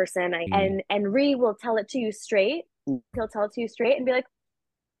kind of person. And Ree will tell it to you straight. He'll tell it to you straight and be like,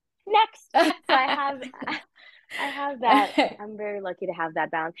 next. So I have that. I'm very lucky to have that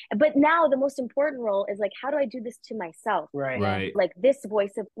balance. But now the most important role is like, how do I do this to myself? Right. Like this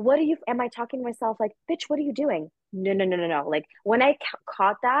voice of, am I talking to myself like, bitch, what are you doing? No. Like when I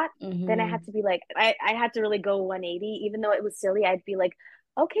caught that, then I had to be like, I had to really go 180, even though it was silly. I'd be like,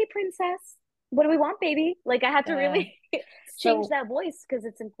 okay, princess, what do we want, baby? Like I had to really change that voice because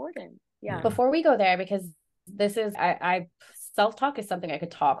it's important. Yeah. Before we go there, because this is, I self-talk is something I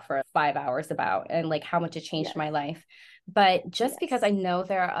could talk for 5 hours about and like how much it changed my life. But just because I know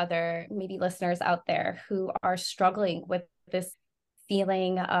there are other maybe listeners out there who are struggling with this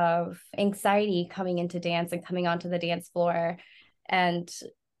feeling of anxiety coming into dance and coming onto the dance floor. And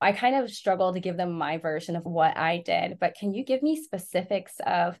I kind of struggle to give them my version of what I did. But can you give me specifics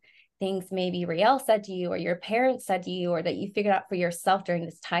of things maybe Riel said to you or your parents said to you or that you figured out for yourself during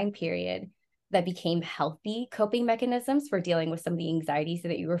this time period that became healthy coping mechanisms for dealing with some of the anxieties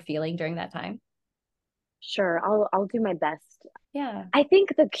that you were feeling during that time? Sure, I'll do my best. Yeah. I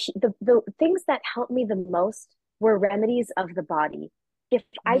think the things that helped me the most were remedies of the body. If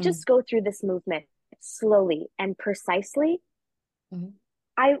I just go through this movement slowly and precisely, Mhm.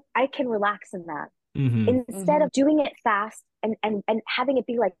 I can relax in that. Mm-hmm. Instead of doing it fast and having it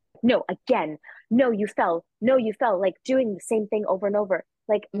be like, no, again, no, you fell, no, you fell, like doing the same thing over and over.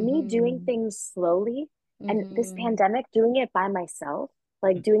 Like me doing things slowly, and this pandemic, doing it by myself,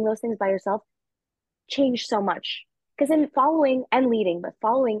 like doing those things by yourself, changed so much. Because in following and leading, but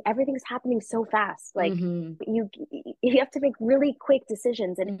following, everything's happening so fast. Like you you have to make really quick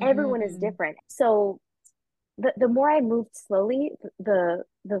decisions, and everyone is different. So the more I moved slowly, the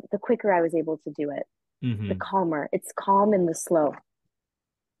quicker I was able to do it. The Mm-hmm. calmer. It's calm in the slow.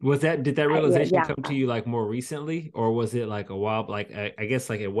 Did that Yeah, realization yeah. come to you like more recently, or was it like a while? Like, I guess,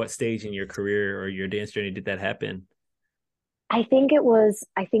 like at what stage in your career or your dance journey did that happen? I think it was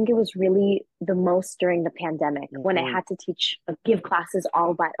really the most during the pandemic when I had to give classes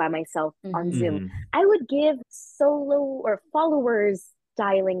all by myself on Zoom. Mm-hmm. I would give solo or followers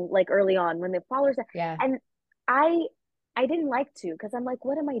styling like early on when the followers, Yeah. and I I didn't like to, because I'm like,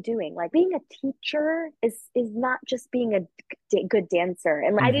 what am I doing? Like being a teacher is not just being a good dancer.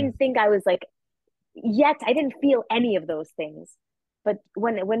 And I Mm-hmm. didn't think I was like, yet I didn't feel any of those things. But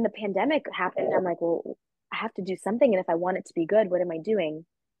when the pandemic happened, I'm like, well, I have to do something. And if I want it to be good, what am I doing?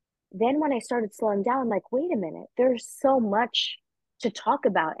 Then when I started slowing down, I'm like, wait a minute, there's so much to talk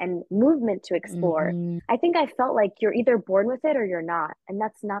about and movement to explore. I think I felt like you're either born with it or you're not. And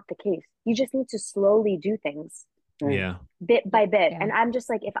that's not the case. You just need to slowly do things Yeah. bit by bit. Yeah. And I'm just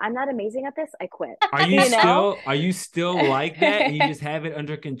like, if I'm not amazing at this, I quit. Are you You know? still are you still like that and you just have it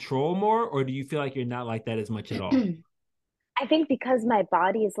under control more, or do you feel like you're not like that as much at all? I think because my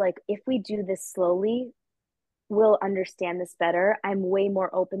body is like, if we do this slowly, we'll understand this better. I'm way more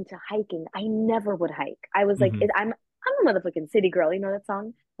open to hiking. I never would hike. I was like, Mm-hmm. I'm a motherfucking city girl. You know that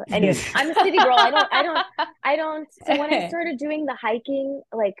song? But anyway, I'm a city girl. I don't. So when I started doing the hiking,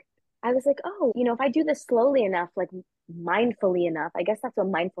 like I was like, oh, if I do this slowly enough, like mindfully enough, I guess that's what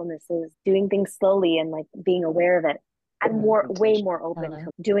mindfulness is, doing things slowly and like being aware of it. I'm way more open to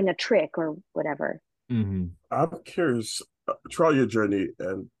doing a trick or whatever. Mm-hmm. I'm curious, throughout your journey,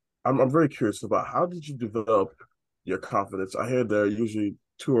 and I'm very curious about how did you develop your confidence? I hear there are usually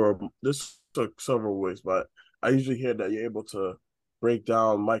two or this took several ways, but I usually hear that you're able to break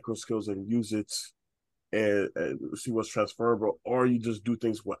down micro skills and use it and see what's transferable, or you just do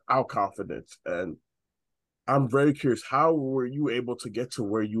things without confidence. And I'm very curious, how were you able to get to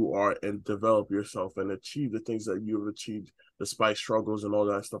where you are and develop yourself and achieve the things that you've achieved despite struggles and all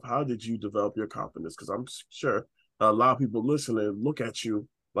that stuff? How did you develop your confidence? Because I'm sure a lot of people listening look at you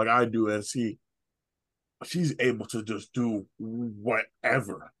like I do and see she's able to just do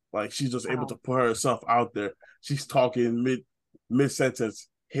whatever. Like she's just able to put herself out there. She's talking mid sentence,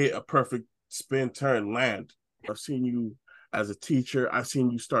 hit a perfect spin, turn, land. I've seen you as a teacher. I've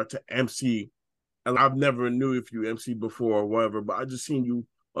seen you start to MC, and I've never knew if you MC before or whatever, but I just seen you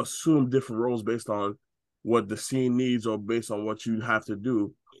assume different roles based on what the scene needs or based on what you have to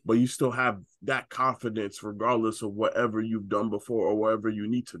do. But you still have that confidence regardless of whatever you've done before or whatever you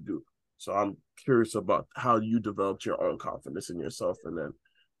need to do. So I'm curious about how you developed your own confidence in yourself and then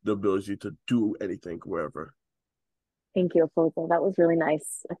the ability to do anything wherever. Thank you, Fozo. That was really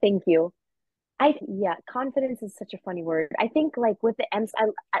nice. Thank you. Yeah, confidence is such a funny word. I think like with the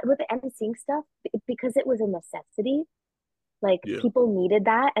with the emceeing stuff, because it was a necessity, like Yeah. people needed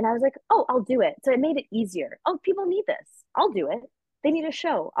that, and I was like, oh, I'll do it. So it made it easier. Oh, people need this. I'll do it. They need a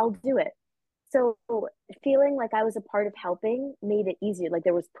show. I'll do it. So feeling like I was a part of helping made it easier. Like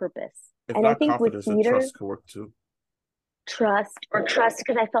there was purpose. If And I not think with confidence, then theater, trust can work too. trust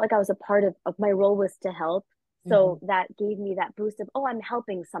because I felt like I was a part of my role was to help. So that gave me that boost of, oh, I'm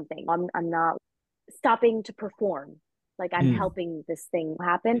helping something. I'm not stopping to perform. Like I'm helping this thing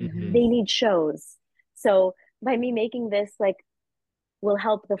happen. Mm-hmm. They need shows. So by me making this, like, will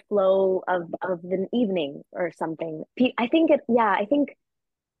help the flow of the evening or something. I think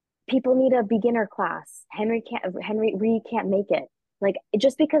people need a beginner class. Henry Ree can't make it. Like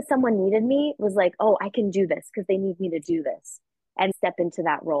just because someone needed me was like, oh, I can do this because they need me to do this and step into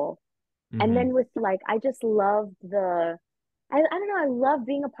that role. And then with like, I just love I don't know, I love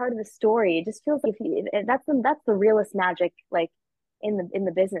being a part of the story. It just feels like that's the realest magic, like in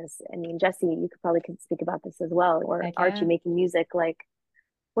the business. I mean, Jesse, you could speak about this as well, or Archie making music. Like,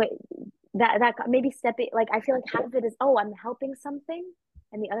 wait, that maybe stepping. Like, I feel like half of it is, oh, I'm helping something,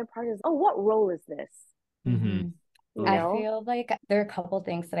 and the other part is, oh, what role is this? Mm-hmm. You I know? feel like there are a couple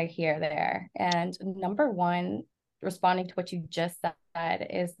things that I hear there. And number one, responding to what you just said,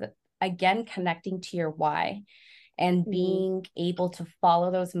 is that again, connecting to your why and being able to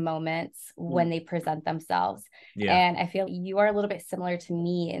follow those moments when they present themselves. Yeah. And I feel you are a little bit similar to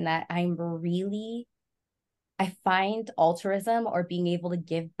me in that I find altruism or being able to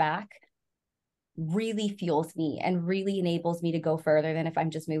give back really fuels me and really enables me to go further than if I'm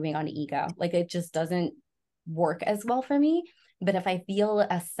just moving on ego. Like it just doesn't work as well for me. But if I feel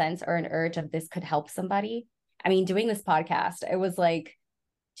a sense or an urge of this could help somebody, I mean, doing this podcast, it was like,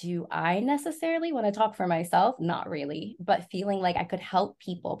 do I necessarily want to talk for myself? Not really, but feeling like I could help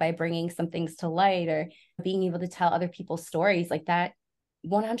people by bringing some things to light or being able to tell other people's stories like that.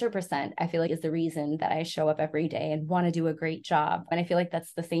 100%, I feel like is the reason that I show up every day and want to do a great job. And I feel like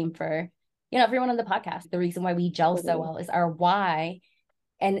that's the same for, everyone on the podcast. The reason why we gel so well is our why.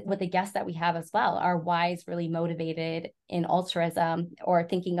 And with the guests that we have as well, our why is really motivated in altruism or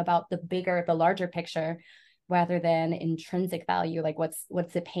thinking about the larger picture rather than intrinsic value, like what's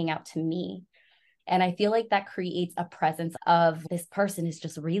it paying out to me. And I feel like that creates a presence of this person is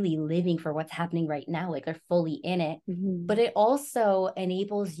just really living for what's happening right now, like they're fully in it. But it also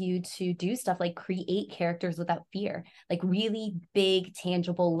enables you to do stuff like create characters without fear, like really big,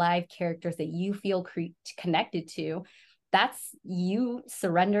 tangible, live characters that you feel connected to. That's you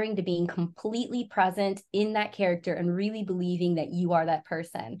surrendering to being completely present in that character and really believing that you are that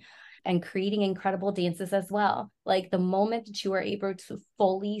person. And creating incredible dances as well. Like the moment that you are able to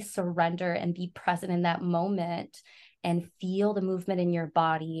fully surrender and be present in that moment and feel the movement in your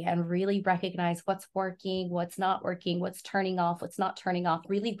body and really recognize what's working, what's not working, what's turning off, what's not turning off,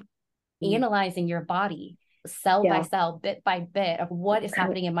 really analyzing your body cell by cell, bit by bit of what is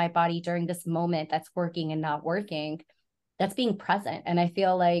happening in my body during this moment that's working and not working. That's being present. And I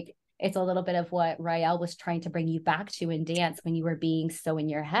feel like it's a little bit of what Rael was trying to bring you back to in dance when you were being so in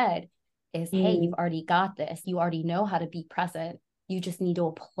your head is, hey, you've already got this. You already know how to be present. You just need to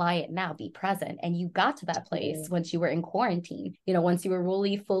apply it now, be present. And you got to that place once you were in quarantine, once you were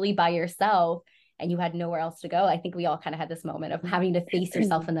really fully by yourself and you had nowhere else to go. I think we all kind of had this moment of having to face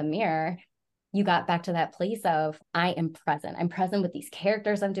yourself in the mirror. You got back to that place of, I am present. I'm present with these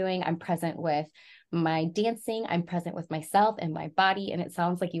characters I'm doing. I'm present with my dancing. I'm present with myself and my body. And it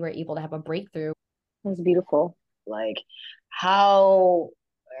sounds like you were able to have a breakthrough. It was beautiful. Like how,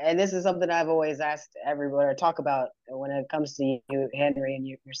 and this is something I've always asked everyone or talk about when it comes to you, Henry, and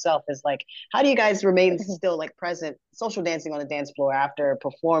yourself is like, how do you guys remain still like present, social dancing on the dance floor after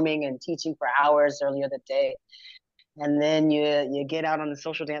performing and teaching for hours earlier that day? And then you get out on the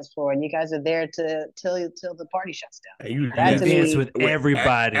social dance floor and you guys are there till the party shuts down. And you dance with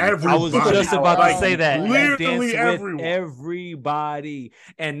everybody. I was just about to say that. Literally with everybody.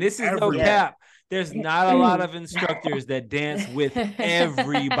 And this is no cap. There's not a lot of instructors that dance with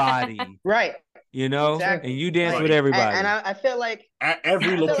everybody. Right. Exactly. And you dance with everybody. And I feel like at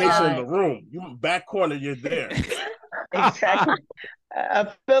every location in the room, you back corner, you're there. Exactly.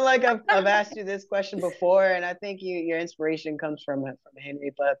 I feel like I've asked you this question before, and I think your inspiration comes from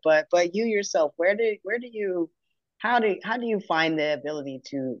Henry. But you yourself, how do you find the ability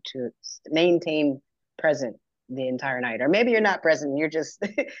to maintain present the entire night? Or maybe you're not present, you're just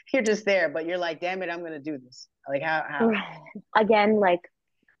you're just there, but you're like, damn it, I'm gonna do this. Like how? Again, like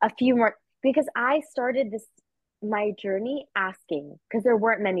a few more, because I started my journey asking because there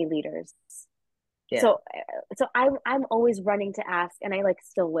weren't many leaders. Yeah. So I'm always running to ask, and I like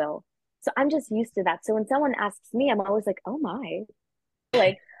still will. So I'm just used to that. So when someone asks me, I'm always like, oh my,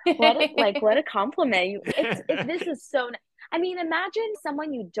 like what a compliment. This is so. I mean, imagine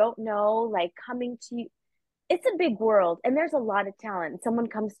someone you don't know like coming to you. It's a big world, and there's a lot of talent. Someone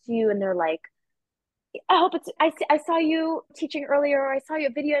comes to you, and they're like, I hope I saw you teaching earlier, or I saw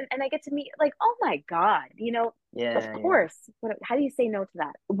your video, and I get to meet, like, oh my God, of course. How do you say no to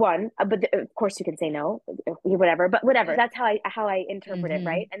that? One, but of course you can say no, whatever, but whatever. That's how I interpret it,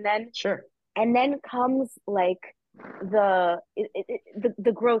 right? And then and then comes like the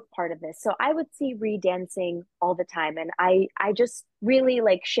growth part of this. So I would see Ree dancing all the time, and I just really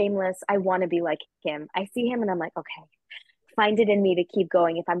like shameless. I want to be like him. I see him, and I'm like, okay. Find it in me to keep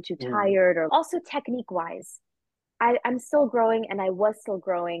going if I'm too tired, or also technique wise, I'm still growing, and I was still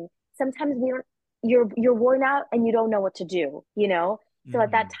growing. Sometimes you're worn out and you don't know what to do, So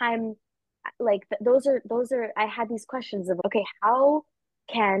at that time, like those are I had these questions of, okay,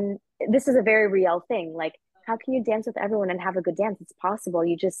 this is a very real thing. Like, how can you dance with everyone and have a good dance? It's possible.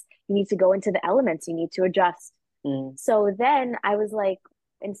 You need to go into the elements. You need to adjust. So then I was like,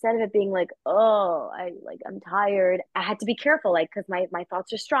 instead of it being like, oh, I'm tired, I had to be careful, like, because my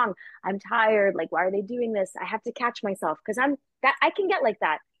thoughts are strong. I'm tired. Like, why are they doing this? I have to catch myself, because I can get like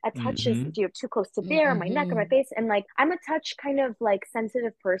that. a touch is too close to there, my neck or my face. And like, I'm a touch kind of like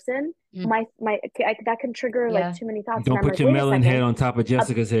sensitive person. That can trigger like too many thoughts. Don't and I'm put like, your wait a melon second. head on top of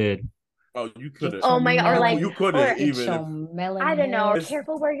Jessica's head. Oh, you couldn't. Oh my, or like, you couldn't or even. I don't know.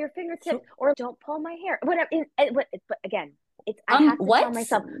 Careful where your fingertips, or don't pull my hair. Whatever. But again, it's I have to tell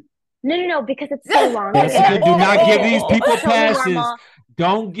myself. No, because it's so long. Jessica, do not give these people passes. Normal.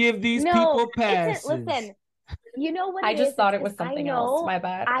 Don't give these people passes. Listen, you know what I just thought it was something else. My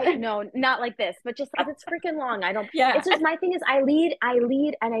bad. I know, not like this, but just because it's freaking long. I don't. Yeah. It's just my thing is I lead,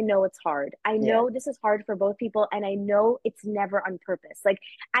 and I know it's hard. I know this is hard for both people, and I know it's never on purpose. Like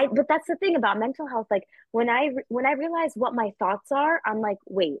but that's the thing about mental health. Like when I realize what my thoughts are, I'm like,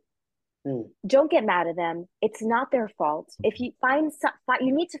 wait. Don't get mad at them. It's not their fault. If you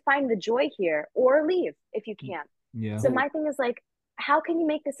you need to find the joy here, or leave if you can. Yeah. So my thing is like, how can you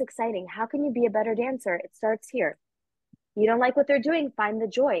make this exciting? How can you be a better dancer? It starts here. You don't like what they're doing, find the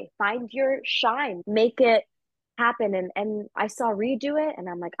joy, find your shine, make it happen. And I saw Ree do it, and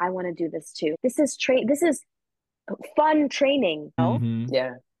I'm like, I want to do this too. This is fun training. You know?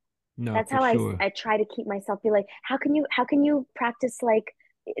 Yeah. No, that's how I try to keep myself be like, how can you practice like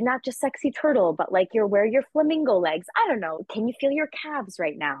not just sexy turtle, but like wear your flamingo legs. I don't know. Can you feel your calves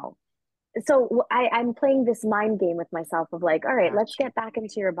right now? So I'm playing this mind game with myself of like, all right, let's get back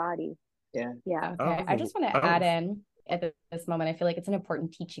into your body. Yeah. Yeah. Okay. I just want to add in at this moment. I feel like it's an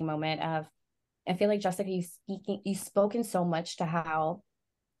important teaching moment I feel like, Jessica, you've spoken so much to how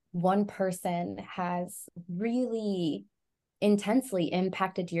one person has really intensely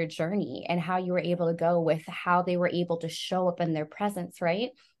impacted your journey and how you were able to go with how they were able to show up in their presence, right?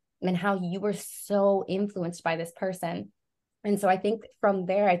 And how you were so influenced by this person. And so I think from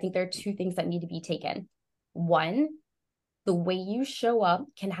there, I think there are two things that need to be taken. One, the way you show up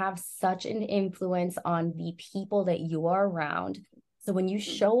can have such an influence on the people that you are around. So when you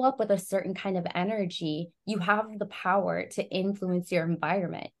show up with a certain kind of energy, you have the power to influence your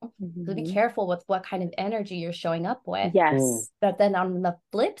environment. So be careful with what kind of energy you're showing up with. Yes. But then on the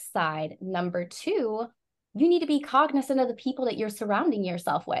flip side, number two, you need to be cognizant of the people that you're surrounding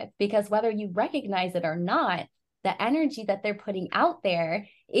yourself with, because whether you recognize it or not, the energy that they're putting out there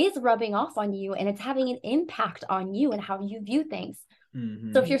is rubbing off on you, and it's having an impact on you and how you view things.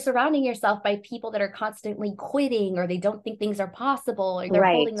 So if you're surrounding yourself by people that are constantly quitting, or they don't think things are possible, or they're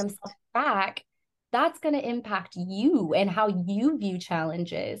holding themselves back, that's going to impact you and how you view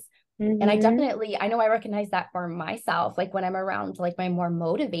challenges. And I know I recognize that for myself. Like when I'm around like my more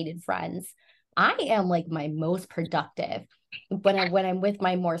motivated friends, I am like my most productive. When I'm with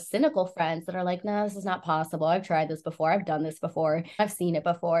my more cynical friends that are like, no, this is not possible. I've tried this before. I've done this before. I've seen it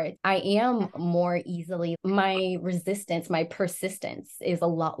before. I am more easily, my resistance, my persistence is a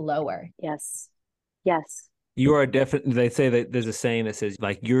lot lower. Yes. You are definitely, they say that there's a saying that says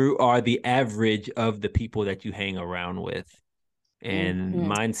like, you are the average of the people that you hang around with. And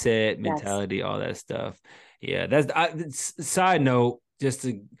mindset, mentality, all that stuff. Yeah. Side note, just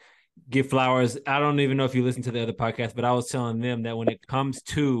to give flowers. I don't even know if you listen to the other podcast, but I was telling them that when it comes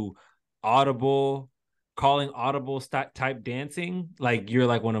to calling audible type dancing, like you're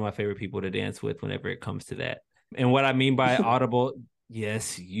like one of my favorite people to dance with whenever it comes to that. And what I mean by audible,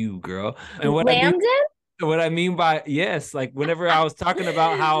 yes, you girl. And what I mean by yes, like whenever I was talking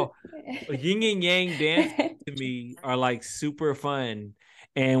about how yin and yang dance to me are like super fun.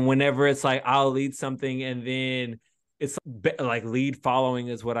 And whenever it's like I'll lead something and then it's like lead following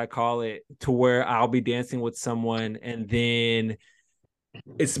is what I call it, to where I'll be dancing with someone and then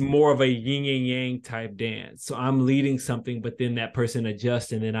it's more of a yin and yang type dance. So I'm leading something, but then that person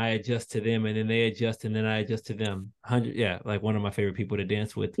adjusts and then I adjust to them and then they adjust and then I adjust to them. Like one of my favorite people to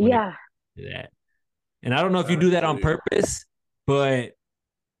dance with. Yeah. That. And I don't know if you do that on purpose, but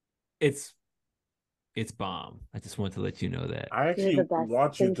it's bomb. I just want to let you know that. I actually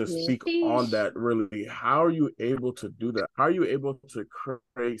want you to speak on that. Really, how are you able to do that? How are you able to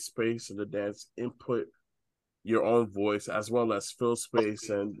create space in the dance, input your own voice as well as fill space?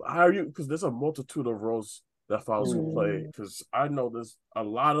 And how are you? Because there's a multitude of roles that followers will play. Because I know there's a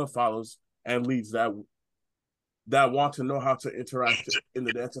lot of followers and leads that want to know how to interact in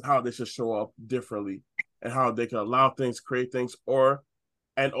the dance and how they should show up differently and how they can allow things, create things,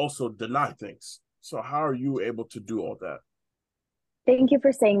 and also deny things. So how are you able to do all that? Thank you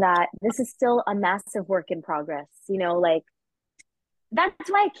for saying that. This is still a massive work in progress. You know, like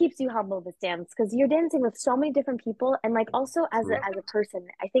that's why it keeps you humble, this dance, because you're dancing with so many different people. And like also as a person,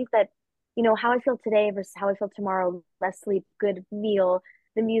 I think that, you know, how I feel today versus how I feel tomorrow, less sleep, good meal,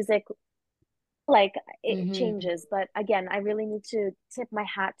 the music, like it changes. But again, I really need to tip my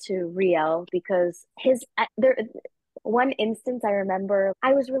hat to Riel, because one instance I remember,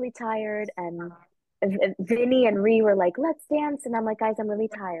 I was really tired, and Vinny and Ree were like, let's dance. And I'm like, guys, I'm really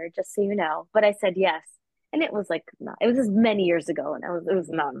tired, just so you know. But I said yes. And it was like, no, it was just many years ago. And it was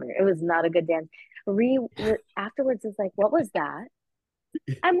not a good dance. Ree afterwards is like, what was that?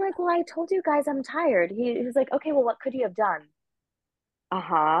 I'm like, well, I told you guys I'm tired. He was like, okay, well, what could you have done?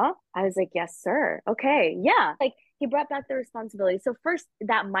 Uh-huh. I was like, yes, sir. Okay. Yeah. Like he brought back the responsibility. So first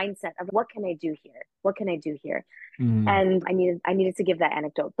that mindset of what can I do here? What can I do here? And I needed to give that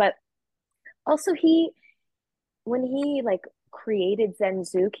anecdote. But also when he like created Zen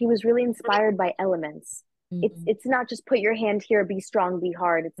Zouk, he was really inspired by elements. It's not just put your hand here, be strong, be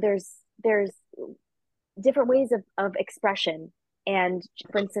hard. There's different ways of expression. And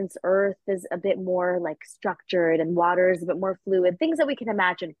for instance, earth is a bit more like structured and water is a bit more fluid, things that we can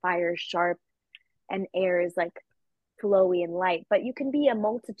imagine. Fire is sharp and air is like flowy and light, but you can be a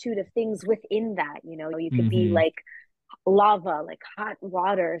multitude of things within that. You could be like lava, like hot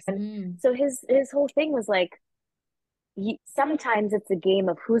waters. And so his whole thing was like, sometimes it's a game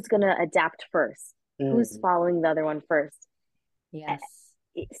of who's going to adapt first, who's following the other one first. Yes.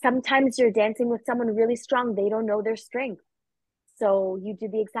 Sometimes you're dancing with someone really strong, they don't know their strength, so you do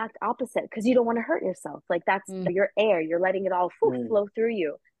the exact opposite because you don't want to hurt yourself. Like that's your air, you're letting it all flow through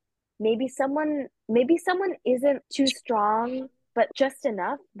you. Maybe someone isn't too strong but just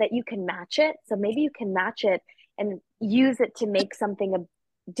enough that you can match it, so maybe you can match it and use it to make something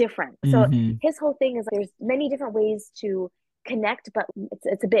different. So his whole thing is there's many different ways to connect, but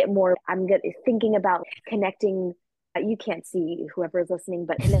it's a bit more, I'm thinking about connecting. You can't see whoever is listening,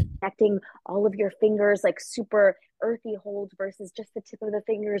 but connecting all of your fingers like super earthy hold versus just the tip of the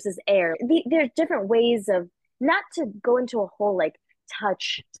fingers is air. There's different ways of, not to go into a whole like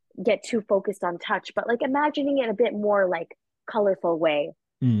touch, get too focused on touch, but like imagining it a bit more like colorful way.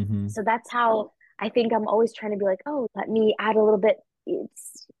 So that's how I think I'm always trying to be like, oh, let me add a little bit.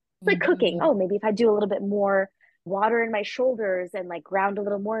 It's like cooking. Oh, maybe if I do a little bit more water in my shoulders and like ground a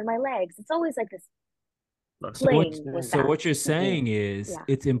little more in my legs. It's always like this playing with so that. what you're saying is Yeah.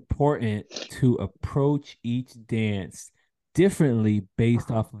 it's important to approach each dance differently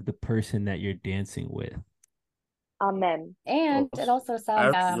based off of the person that you're dancing with. Amen. And it also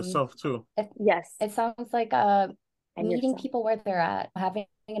sounds yourself too. Yes. It sounds like meeting people where they're at, having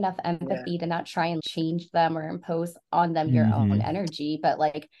enough empathy to not try and change them or impose on them your own energy, but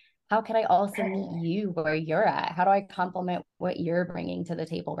like, how can I also meet you where you're at? How do I complement what you're bringing to the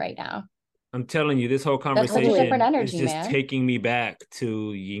table right now? I'm telling you, this whole conversation energy, is just man. taking me back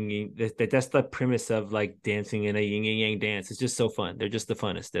to yin yang. That's the premise of like dancing in a yin and yang dance. It's just so fun. They're just the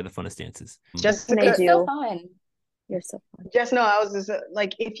funnest. They're the funnest dances. It's so fun. You're so fun. Just no, I was just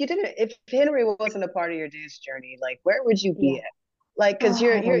like, if Henry wasn't a part of your dance journey, like where would you be at? Like, because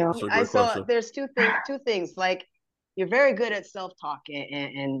I saw there's two things. Like, you're very good at self-talk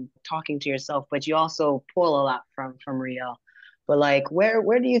and talking to yourself, but you also pull a lot from Riel. But like, where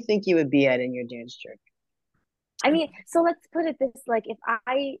do you think you would be at in your dance journey? I mean, so let's put it this, like, if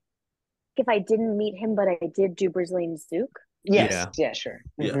I didn't meet him, but I did do Brazilian Zouk. Yes. Yeah, sure.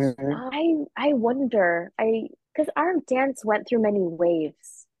 Yes. I wonder, because our dance went through many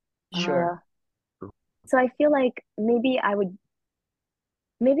waves. Sure. So I feel like maybe I would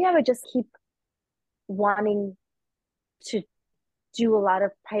just keep wanting to do a lot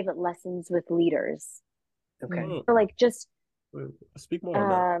of private lessons with leaders. Okay. So like just speak more on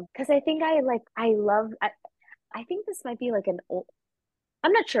that. Because I think I think this might be like an old,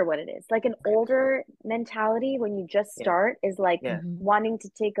 I'm not sure what it is, like an older mentality when you just start is like wanting to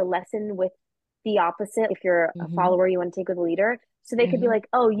take a lesson with the opposite. If you're a follower, you want to take with a leader, so they could be like,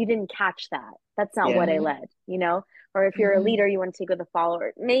 oh, you didn't catch that, that's not what I led, or if you're a leader, you want to take with a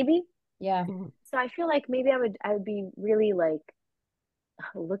follower, maybe. So I feel like maybe I would be really like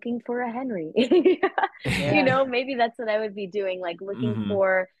looking for a Henry. Maybe that's what I would be doing, like looking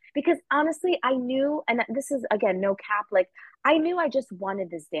for, because honestly I knew, and this is again no cap, like I knew I just wanted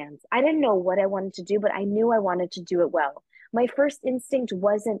this dance. I didn't know what I wanted to do, but I knew I wanted to do it well. My first instinct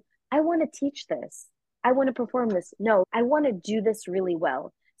wasn't, I want to teach this, I want to perform this. No, I want to do this really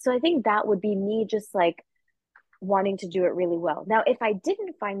well. So I think that would be me, just like wanting to do it really well. Now, if I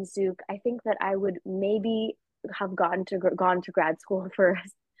didn't find Zouk, I think that I would maybe have gone to grad school for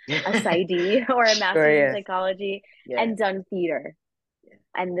a PsyD or a master's in psychology and done theater.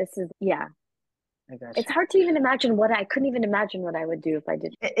 And this is, it's hard to even imagine I couldn't even imagine what I would do if I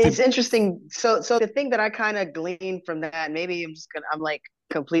did. It's interesting. So the thing that I kind of gleaned from that, maybe I'm like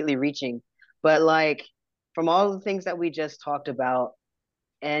completely reaching, but like from all the things that we just talked about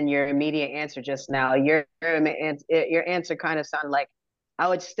and your immediate answer just now, your answer kind of sounded like I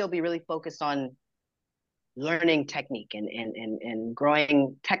would still be really focused on learning technique and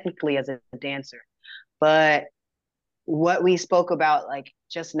growing technically as a dancer. But what we spoke about like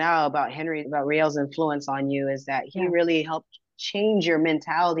just now about Riel's influence on you is that he really helped change your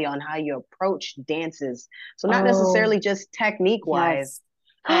mentality on how you approach dances. So not necessarily just technique wise.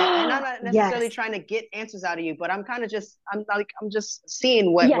 And I'm not necessarily trying to get answers out of you, but I'm just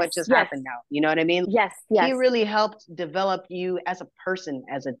seeing what just happened now. You know what I mean? Yes. He really helped develop you as a person,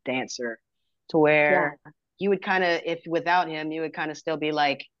 as a dancer, to where you would kind of, if without him, you would kind of still be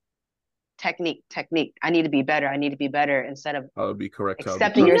like, technique. I need to be better. Instead of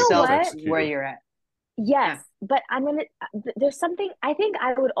accepting yourself where you're at. Yes, but there's something, I think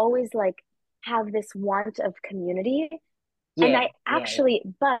I would always like have this want of community. And I actually,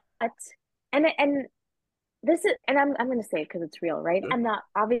 but, and this is, and I'm going to say it because it's real, right? I'm not,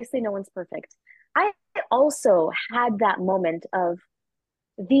 obviously no one's perfect. I also had that moment of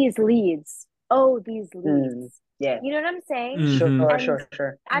these leads. Yeah. You know what I'm saying?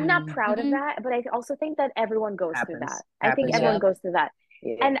 Sure. I'm not proud of that, but I also think that everyone goes through that. I think everyone goes through that.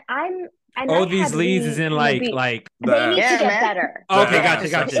 And these leads is in like they need to get better. Okay,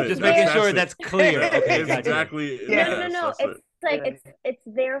 gotcha. Just making sure that's clear. Okay, gotcha. Exactly. No. It's like it's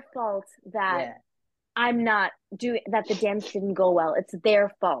their fault that I'm not doing that. The dance didn't go well. It's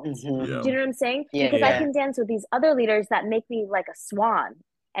their fault. Do you know what I'm saying? Because I can dance with these other leaders that make me like a swan.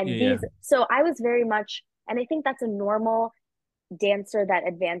 And so I was very much, and I think that's a normal dancer that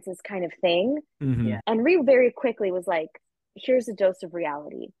advances kind of thing. And Ree very quickly was like, here's a dose of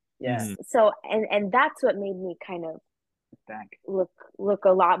reality. So and that's what made me kind of look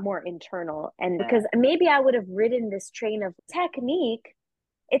a lot more internal. And because maybe I would have ridden this train of technique.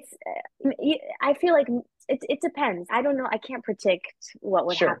 I feel like it depends. I don't know. I can't predict what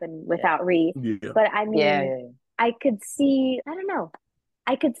would happen without Ree. But I mean, I could see, I don't know.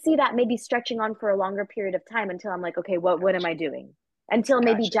 I could see that maybe stretching on for a longer period of time until I'm like, okay, what am I doing? Until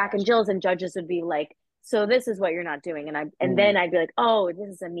maybe Jack and Jill's and judges would be like, so this is what you're not doing. And then I'd be like, oh, this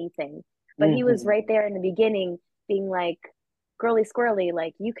is a me thing. But he was right there in the beginning being like, girly squirrely,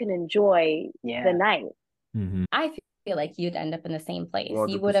 like you can enjoy the night. I feel like you'd end up in the same place. 100%.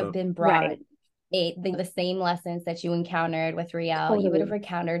 You would have been brought the same lessons that you encountered with Riel. Totally. You would have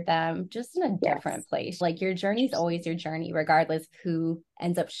encountered them just in a different place. Like your journey is always your journey, regardless of who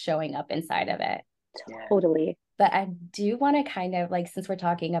ends up showing up inside of it. Totally. But I do want to kind of like, since we're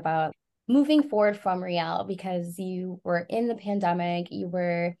talking about moving forward from Riel, because you were in the pandemic, you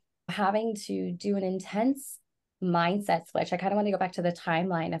were having to do an intense mindset switch. I kind of want to go back to the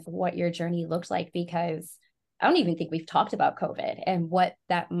timeline of what your journey looked like, because I don't even think we've talked about COVID and what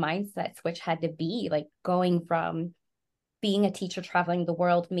that mindset switch had to be, like going from being a teacher, traveling the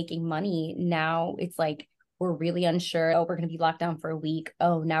world, making money. Now it's like, we're really unsure. Oh, we're going to be locked down for a week.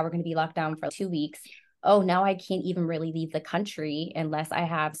 Oh, now we're going to be locked down for 2 weeks. Oh, now I can't even really leave the country unless I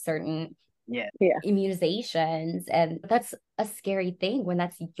have certain immunizations. And that's a scary thing when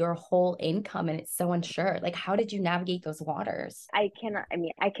that's your whole income and it's so unsure. Like, how did you navigate those waters? I cannot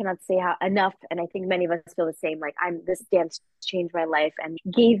say how enough. And I think many of us feel the same. Like this dance changed my life and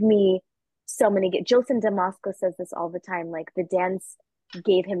gave me so many. Jilson Damasco says this all the time. Like the dance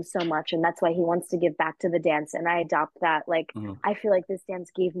gave him so much, and that's why he wants to give back to the dance. And I adopt that. Like I feel like this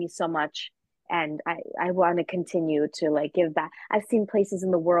dance gave me so much. And I want to continue to like give back. I've seen places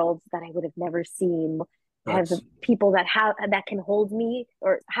in the world that I would have never seen. I have people that can hold me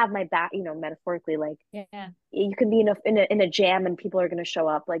or have my back, you know, metaphorically. Like you can be in a jam and people are going to show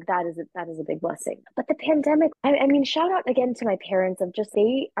up. Like that is a big blessing. But the pandemic, I mean, shout out again to my parents of just,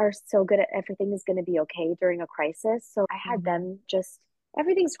 they are so good at everything is going to be okay during a crisis. So I had them just,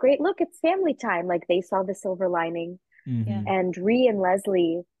 everything's great. Look, it's family time. Like they saw the silver lining. And Ree and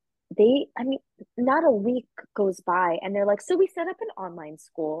Leslie, not a week goes by and they're like, so we set up an online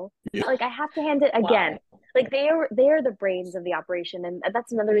school. Like I have to hand it again. Like they are the brains of the operation. And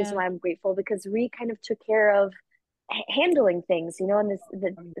that's another reason why I'm grateful, because Ree kind of took care of handling things, you know, and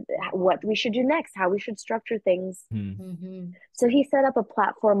what we should do next, how we should structure things. So he set up a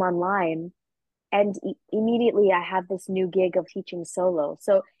platform online, and immediately I have this new gig of teaching solo.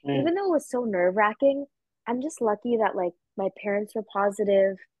 So even though it was so nerve-wracking, I'm just lucky that like my parents were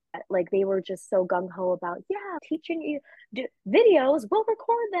positive. Like they were just so gung-ho about teaching you videos, we'll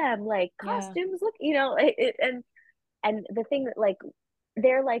record them, like costumes, look, you know, and the thing that like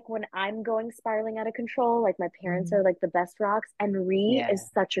they're like, when I'm going spiraling out of control, like my parents are like the best rocks, and Ree is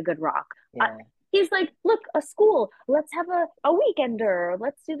such a good rock. He's like, look, a school, let's have a weekender,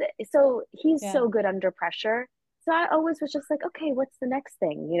 let's do that. So he's so good under pressure. So I always was just like, okay, what's the next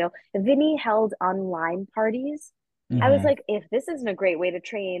thing, you know? Vinny held online parties. I was like, if this isn't a great way to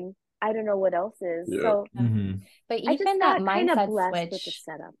train I don't know what else is. Yeah. So But I just even that got kind of mindset blessed with the switch,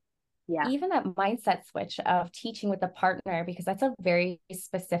 setup. Yeah. even that mindset switch of teaching with a partner, because that's a very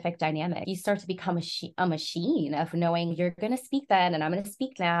specific dynamic. You start to become a machine of knowing you're going to speak then, and I'm going to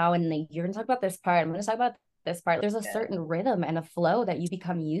speak now, and then you're going to talk about this part. I'm going to talk about this part. There's a certain rhythm and a flow that you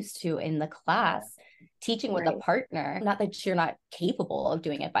become used to in the class. Teaching with a partner, not that you're not capable of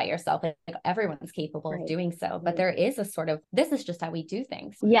doing it by yourself, like everyone's capable of doing so, but there is a sort of, this is just how we do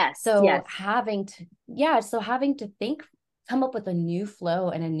things. Yes. So having to think, come up with a new flow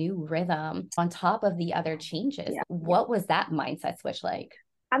and a new rhythm on top of the other changes. What was that mindset switch like?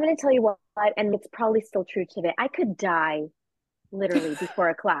 I'm going to tell you what, and it's probably still true today. I could die literally before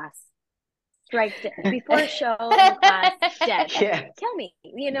a class. Before a show in class, dead. Kill me,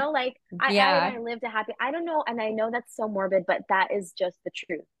 you know, like I lived a happy, I don't know, and I know that's so morbid, but that is just the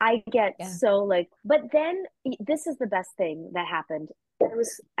truth. I get so like, but then this is the best thing that happened. It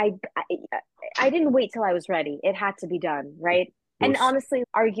was I didn't wait till I was ready. It had to be done, right? And honestly,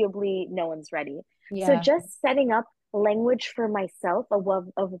 arguably, no one's ready. So just setting up language for myself of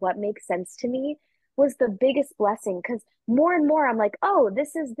what makes sense to me was the biggest blessing, because more and more I'm like, oh,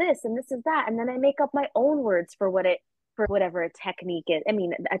 this is this and this is that, and then I make up my own words for whatever a technique is. I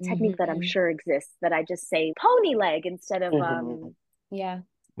mean, a technique that I'm sure exists, that I just say pony leg instead of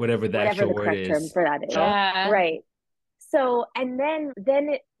whatever the correct term for that is. Right. So, and then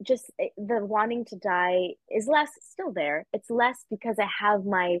it just, the wanting to die is less, still there. It's less because I have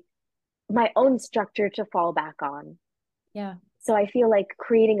my own structure to fall back on. Yeah. So I feel like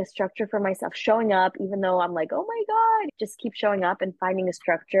creating a structure for myself, showing up, even though I'm like, oh my God, just keep showing up and finding a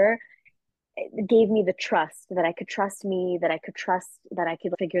structure. It gave me the trust that I could trust me, that I could trust that I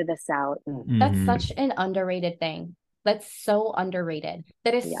could figure this out. That's such an underrated thing. That's so underrated.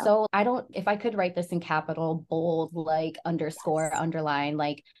 That is so, if I could write this in capital, bold, like underscore, underline,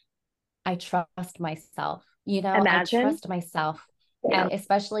 like I trust myself, you know, Imagine. I trust myself. And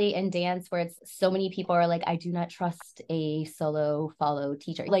especially in dance where it's so many people are like, I do not trust a solo follow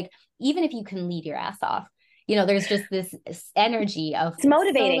teacher. Like, even if you can lead your ass off, you know, there's just this energy of it's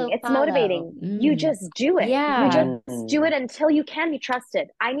motivating. It's motivating. You just do it. You just do it until you can be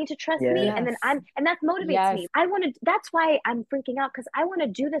trusted. I need to trust me. And then and that motivates me. That's why I'm freaking out, because I want to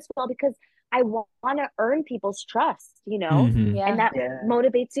do this well, because I want to earn people's trust, you know, and that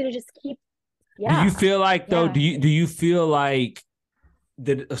motivates you to just keep. Do you feel like though, do you feel like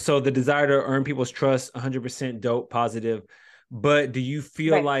the desire to earn people's trust, 100% dope, positive, but do you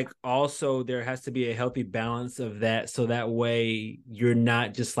feel like also there has to be a healthy balance of that, so that way you're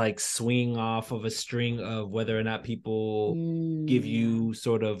not just like swinging off of a string of whether or not people give you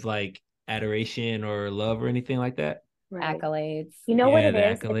sort of like adoration or love or anything like that? Accolades. You know what it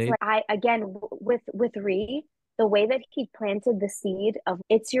is? It's like with Ree, the way that he planted the seed of,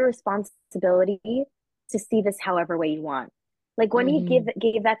 it's your responsibility to see this however way you want. Like when he gave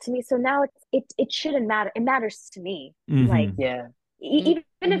that to me, so now it shouldn't matter. It matters to me. Like even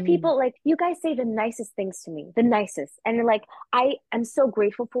if people, like, you guys say the nicest things to me, the nicest, and like I am so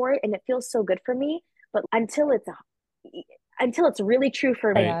grateful for it, and it feels so good for me. But until it's really true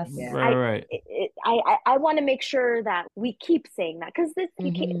for me, I want to make sure that we keep saying that, because this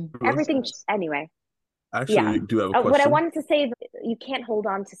you can't everything anyway. Actually, do have a question. What I wanted to say is, you can't hold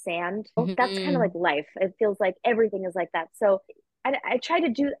on to sand. That's kind of like life. It feels like everything is like that. So I try to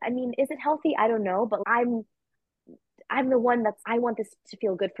do, I mean, is it healthy? I don't know, but I'm the one I want this to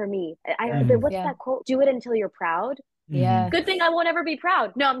feel good for me. What's that quote? Do it until you're proud. Yeah. Good thing I won't ever be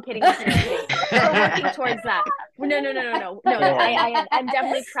proud. No, I'm kidding. We're working towards that. No. I'm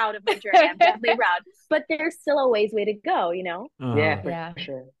definitely proud of my journey. I'm definitely proud. But there's still a way to go, you know? For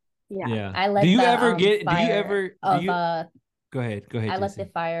sure. Yeah. I let go ahead. I let the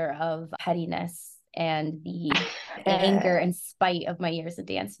fire of pettiness and the anger and spite of my years of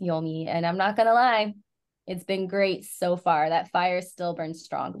dance fuel me. And I'm not gonna lie, it's been great so far. That fire still burns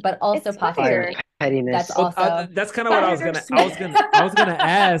strong, but also positivity. Pettiness. That's also that's kind of what I was gonna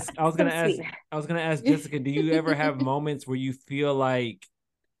ask Jessica. Do you ever have moments where you feel like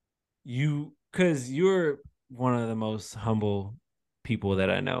because you're one of the most humble people that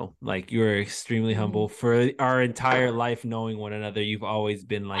I know, like you're extremely humble. For our entire life knowing one another, you've always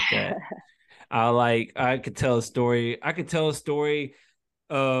been like that. I could tell a story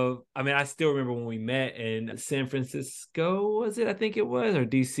of, I mean, I still remember when we met in San Francisco, was it? I think it was, or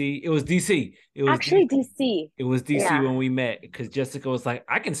DC. It was DC. It was actually DC. It was DC when we met, because Jessica was like,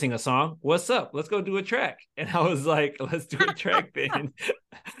 I can sing a song. What's up? Let's go do a track. And I was like, let's do a track then.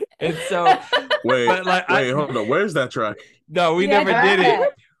 And so wait, hold on. Where's that track? No, we never did it.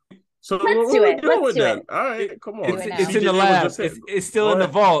 So Let's do what we it. doing Let's do then? it. All right, come on. It's in CJ the was lab. just saying, It's still go in the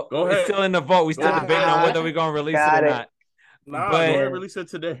ahead. vault. Go It's ahead. still in the vault. We still Go debating on ahead. whether we're gonna release it Got or it. not. Nah, go But ahead, release it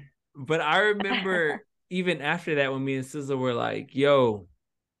today. I remember even after that when me and SZA were like, "Yo,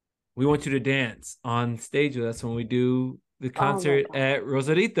 we want you to dance on stage with us when we do the concert at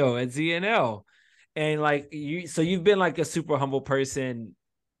Rosarito at ZNL." And like you've been like a super humble person.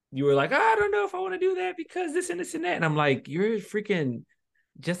 You were like, I don't know if I want to do that because this and this and that. And I'm like, you're freaking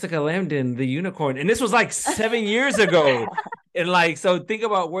Jessica Lamdon, the unicorn. And this was like 7 years ago. And like, so think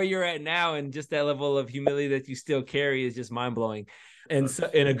about where you're at now, and just that level of humility that you still carry is just mind blowing. And so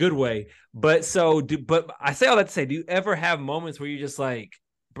in a good way. But I say all that to say, do you ever have moments where you're just like,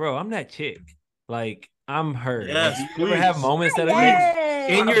 bro, I'm that chick. Like, I'm her. Yes, like, do you please. ever have moments that are Yes.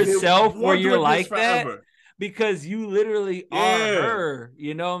 in yourself where you're doing this like that? forever. Because you literally are her,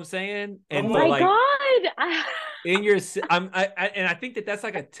 you know what I'm saying? And Come so on. like God. in your, I think that's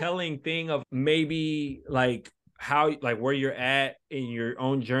like a telling thing of maybe like how, like where you're at in your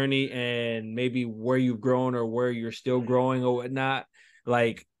own journey, and maybe where you've grown or where you're still growing or whatnot.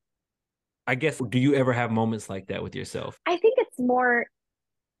 Like, I guess, do you ever have moments like that with yourself? I think it's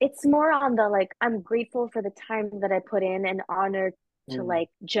more on the like, I'm grateful for the time that I put in and honored to like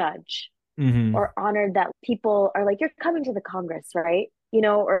judge, or honored that people are like, you're coming to the Congress, right? You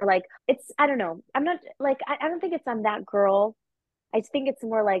know, or like, it's, I don't know. I'm not like, I don't think it's I'm that girl. I think it's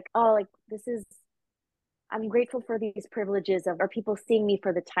more like, oh, like this is, I'm grateful for these privileges of, or people seeing me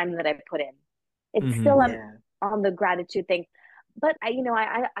for the time that I put in. It's still on the gratitude thing. But I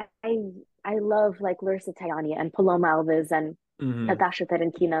love like Larissa Tayani and Paloma Alves and Natasha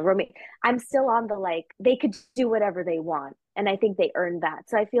Ferencina, Romy. I'm still on the like, they could do whatever they want. And I think they earned that.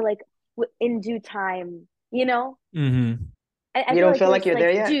 So I feel like in due time, you know, I You feel don't like feel like there's you're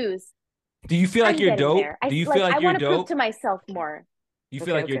there like yet? dues. Do you feel like I'm you're getting dope? there. Do you feel like I you're want to prove dope? to myself more. You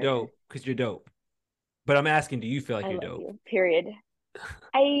feel like you're dope because you're dope. But I'm asking, do you feel like I you're love dope? you. Period.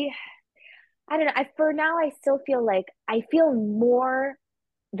 I don't know. For now, I still feel like I feel more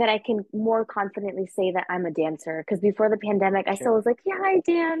that I can more confidently say that I'm a dancer. Because before the pandemic, I still was like, yeah, I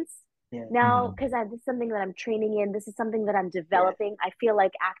dance. Yeah. Now, because this is something that I'm training in, this is something that I'm developing. I feel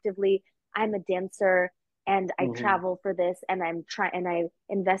like actively I'm a dancer, and I travel for this, and I'm trying, and I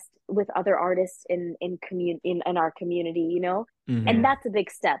invest with other artists in our community, you know, and that's a big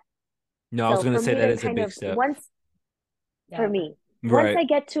step. No, I was going to say me that to is a kind big of step. For me, once Right. I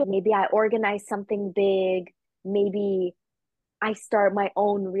get to, maybe I organize something big, maybe I start my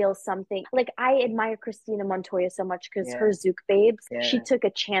own real something. Like, I admire Christina Montoya so much because her Zouk Babes, she took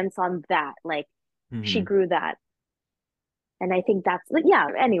a chance on that. Like, she grew that. And I think that's, yeah,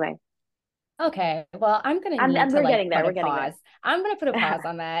 anyway. Okay, well, I'm gonna need to we're like getting there. put We're a getting pause. I'm gonna put a pause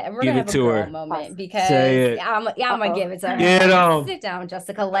on that, and we're Give gonna it have a to girl her. moment Pause. because Say it. I'm gonna give it to her. Get 'em. Sit down,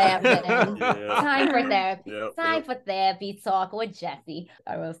 Jessica Lamdon. Time for therapy. Time for therapy talk with Jessie.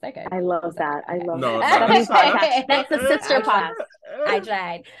 I was thinking. I love that. I love No, that. that's That's the sister pod. I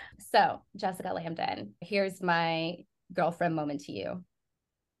tried. So, Jessica Lamdon, here's my girlfriend moment to you.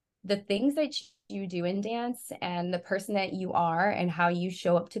 The things that you do in dance and the person that you are and how you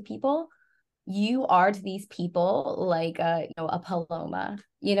show up to people, you are to these people like a Paloma.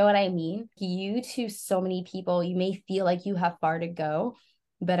 You know what I mean? You to so many people, you may feel like you have far to go,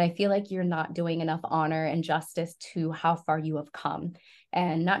 but I feel like you're not doing enough honor and justice to how far you have come.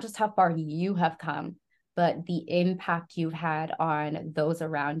 And not just how far you have come, but the impact you've had on those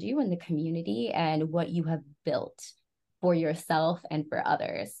around you in the community and what you have built for yourself and for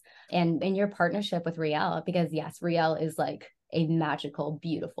others. And in your partnership with Riel, because yes, Riel is like a magical,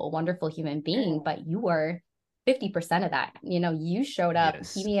 beautiful, wonderful human being, but you were 50% of that. You know, you showed up.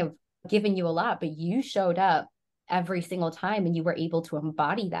 Yes. He may have given you a lot, but you showed up every single time, and you were able to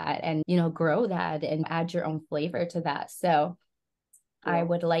embody that and, you know, grow that and add your own flavor to that. So I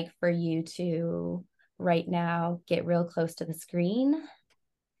would like for you to right now get real close to the screen,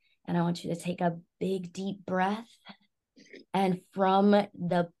 and I want you to take a big, deep breath. And from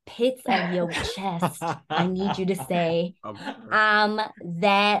the pits of your chest, I need you to say, I'm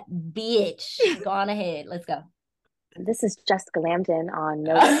that bitch. Go on ahead. Let's go. This is Jessica Lamdon on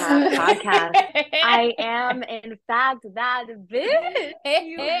No Cap Podcast. I am, in fact, that bitch.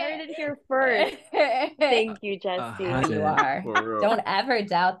 You heard it here first. Thank you, Jessie. You are. Don't ever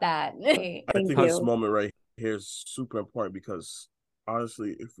doubt that. I think this moment right here is super important because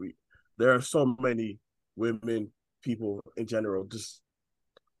honestly, there are so many women, people in general, just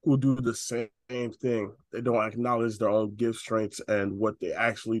who do the same thing. They don't acknowledge their own gift strengths and what they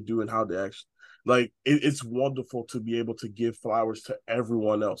actually do and how they actually, like, it's wonderful to be able to give flowers to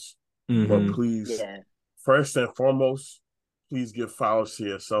everyone else. But please, first and foremost, please give flowers to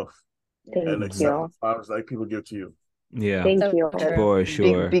yourself. and Thank accept you. the flowers like people give to you. Yeah, Thank So you. true. for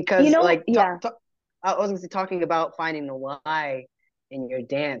sure. Because You know, like yeah. I was gonna say, talking about finding the why in your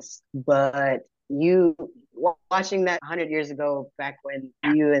dance, but you watching that 100 years ago, back when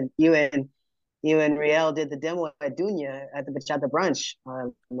you and Riel did the demo at Dunya at the Bachata Brunch,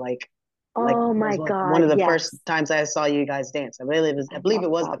 like Oh that my was one God, of the yes. first times I saw you guys dance. I I believe love it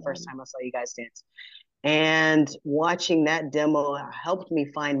was that the first one. time I saw you guys dance. And watching that demo helped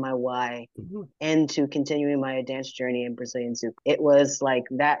me find my why into continuing my dance journey in Brazilian Zouk. It was like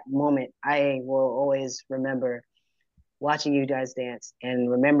that moment I will always remember, watching you guys dance and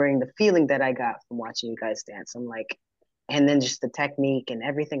remembering the feeling that I got from watching you guys dance. I'm like, and then just the technique and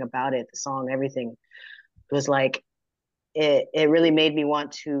everything about it, the song, everything was like, it really made me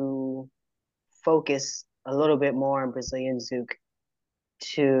want to focus a little bit more on Brazilian Zouk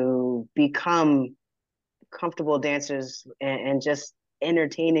to become comfortable dancers and just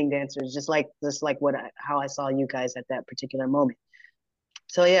entertaining dancers, just like how I saw you guys at that particular moment.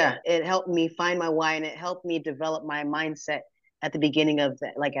 So yeah, it helped me find my why, and it helped me develop my mindset at the beginning of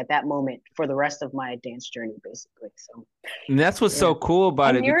that, like at that moment, for the rest of my dance journey, basically. So And that's what's yeah. so cool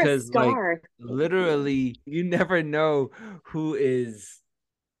about And it, you're a because like star. literally you never know who is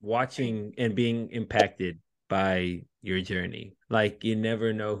watching and being impacted by your journey. Like you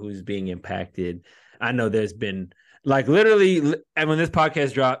never know who's being impacted. I know there's been like literally, and when this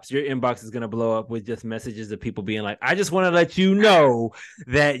podcast drops, your inbox is going to blow up with just messages of people being like, I just want to let you know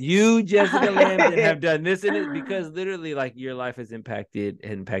that you, Jessica Lamdon, have done this and it, because literally like your life has impacted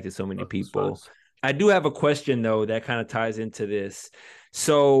so many people. I do have a question though that kind of ties into this.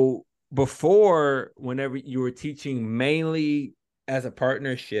 So before, whenever you were teaching mainly as a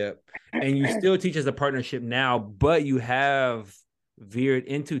partnership, and you still teach as a partnership now, but you have veered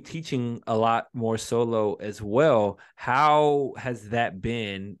into teaching a lot more solo as well. How has that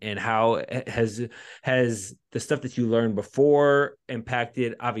been, and how has the stuff that you learned before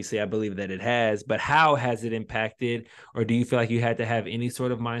impacted? Obviously, I believe that it has, but how has it impacted? Or do you feel like you had to have any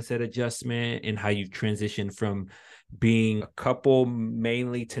sort of mindset adjustment in how you've transitioned from being a couple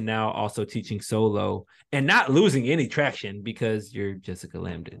mainly to now also teaching solo and not losing any traction because you're Jessica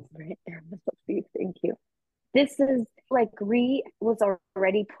Lamdon? Right. Thank you. This is like Ree was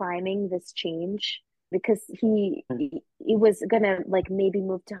already priming this change because he was gonna like maybe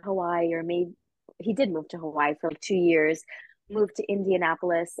move to Hawaii, or maybe he did move to Hawaii for like 2 years, moved to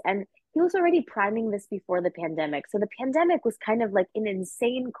Indianapolis, and he was already priming this before the pandemic. So the pandemic was kind of like an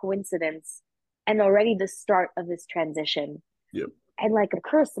insane coincidence and already the start of this transition. Yep. And like a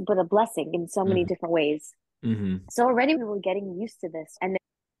curse, but a blessing in so many different ways. So already we were getting used to this, and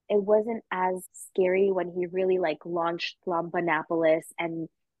it wasn't as scary when he really like launched Lambonapolis and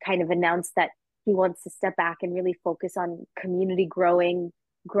kind of announced that he wants to step back and really focus on community growing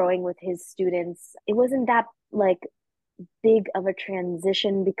with his students. It wasn't that like big of a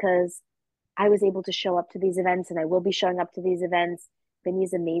transition because I was able to show up to these events, and I will be showing up to these events.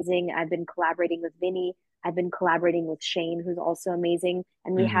 Vinny's amazing. I've been collaborating with Vinny. I've been collaborating with Shane, who's also amazing.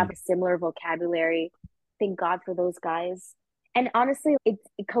 And we have a similar vocabulary. Thank God for those guys. And honestly, it's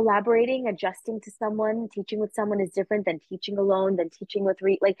collaborating, adjusting to someone, teaching with someone is different than teaching alone, than teaching with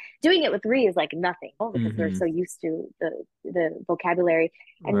Ree. Like doing it with Ree is like nothing because they're so used to the vocabulary.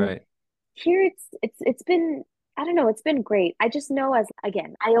 And Right. here it's been, I don't know, it's been great. I just know, as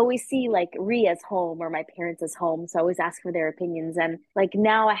again, I always see like Ree as home or my parents as home. So I always ask for their opinions. And like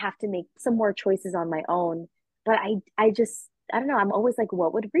now I have to make some more choices on my own. But I just, I don't know, I'm always like,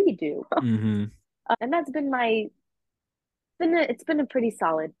 what would Ree do? And that's been it's been a pretty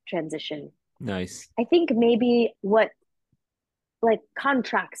solid transition. Nice. I think maybe what like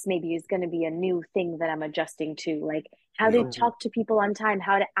contracts maybe is going to be a new thing that I'm adjusting to, like how to talk to people on time,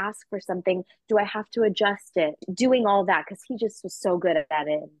 how to ask for something. Do I have to adjust it? Doing all that because he just was so good at it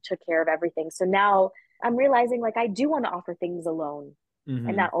and took care of everything. So now I'm realizing like I do want to offer things alone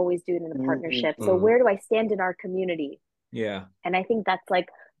and not always do it in a partnership. So where do I stand in our community? Yeah. And I think that's like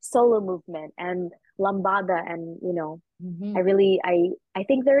solo movement and lambada, and I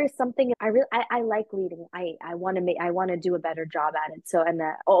think there is something I like leading. I want to do a better job at it. So, and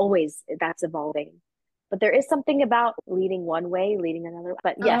always that's evolving. But there is something about leading one way, leading another.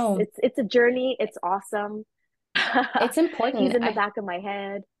 But yes, it's a journey. It's awesome. It's important. He's in the back of my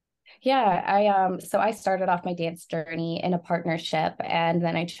head. Yeah, so I started off my dance journey in a partnership, and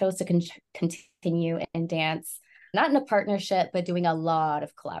then I chose to continue in dance, not in a partnership, but doing a lot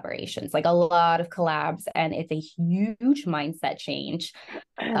of collaborations, like a lot of collabs. And it's a huge mindset change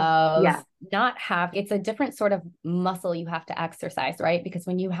of it's a different sort of muscle you have to exercise, right? Because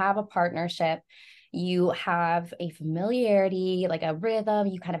when you have a partnership, You have a familiarity, like a rhythm.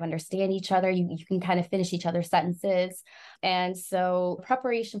 You kind of understand each other. You can kind of finish each other's sentences. And so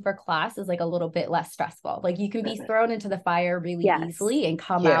preparation for class is like a little bit less stressful. Like you can be thrown into the fire really easily and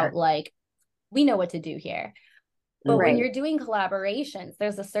come out like, we know what to do here. But when you're doing collaborations,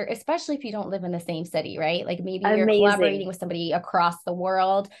 there's a certain, especially if you don't live in the same city, right? Like maybe you're collaborating with somebody across the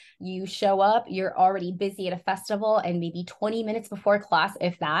world. You show up, you're already busy at a festival, and maybe 20 minutes before class,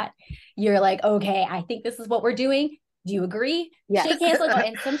 if that, you're like, okay, I think this is what we're doing. Do you agree? Yes. Shake hands.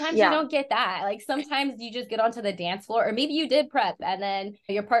 And sometimes you don't get that. Like sometimes you just get onto the dance floor, or maybe you did prep and then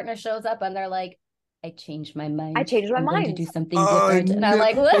your partner shows up and they're like, I changed my mind. I'm going to do something different. And I'm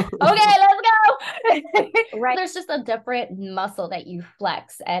like, what? Okay, let's go. Right. There's just a different muscle that you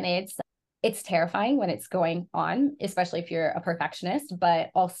flex. And it's terrifying when it's going on, especially if you're a perfectionist,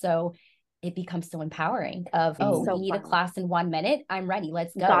 but also it becomes so empowering of, we need a class in 1 minute. I'm ready.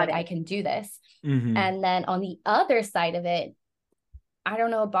 Let's go. I can do this. Mm-hmm. And then on the other side of it, I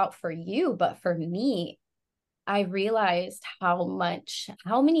don't know about for you, but for me, I realized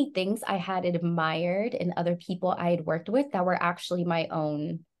how many things I had admired in other people I had worked with that were actually my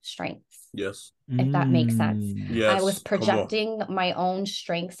own strengths. Yes. If that makes sense. Yes. I was projecting my own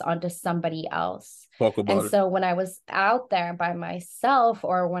strengths onto somebody else. Talk about it. So when I was out there by myself,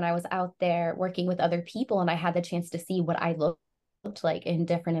 or when I was out there working with other people and I had the chance to see what I looked like in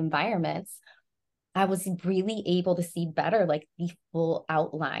different environments, I was really able to see better, like the full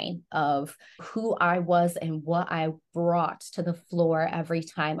outline of who I was and what I brought to the floor every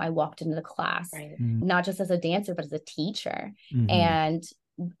time I walked into the class, not just as a dancer, but as a teacher. And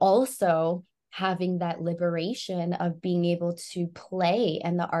also having that liberation of being able to play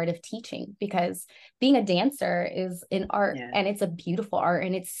and the art of teaching, because being a dancer is an art and it's a beautiful art,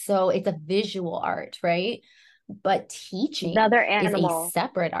 and it's a visual art, right? But teaching is a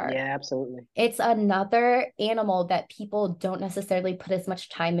separate art. Yeah, absolutely. It's another animal that people don't necessarily put as much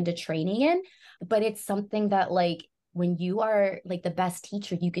time into training in, but it's something that, like, when you are like the best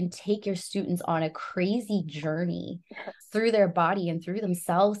teacher, you can take your students on a crazy journey through their body and through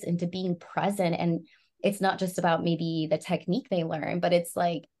themselves into being present. And it's not just about maybe the technique they learn, but it's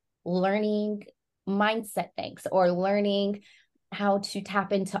like learning mindset things, or learning how to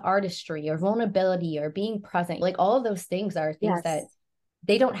tap into artistry or vulnerability or being present. Like all of those things are things that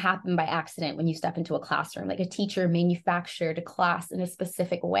they don't happen by accident when you step into a classroom. Like a teacher manufactured a class in a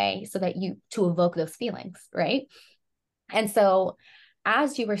specific way so that to evoke those feelings, right? And so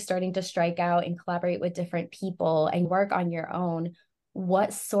as you were starting to strike out and collaborate with different people and work on your own,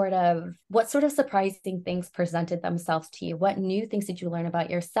 what sort of surprising things presented themselves to you? What new things did you learn about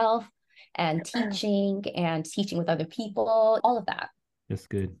yourself and teaching with other people, all of that? That's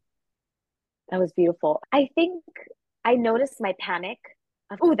good. That was beautiful. I think I noticed my panic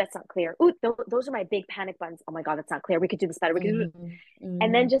of, that's not clear. Those are my big panic buttons. Oh my God, that's not clear. We could do this better. We could do this.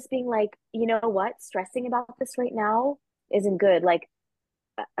 And then just being like, you know what? Stressing about this right now isn't good. Like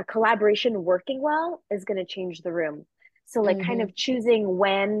a collaboration working well is going to change the room. So like kind of choosing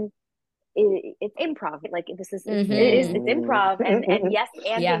when it's improv. Like this is it's improv, and yes,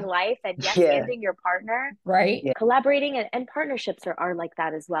 ending life, and yes, ending your partner. Right. Yeah. Collaborating and partnerships are like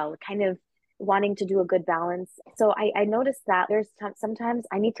that as well. Kind of wanting to do a good balance. So I noticed that there's sometimes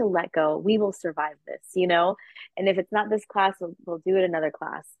I need to let go. We will survive this, and if it's not this class, we'll do it another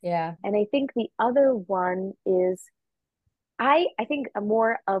class. Yeah. And I think the other one is I think I'm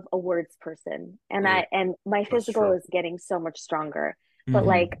more of a words person, and my physical is getting so much stronger. But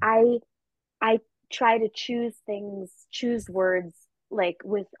like I try to choose words like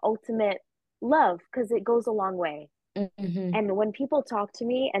with ultimate love, because it goes a long way. And when people talk to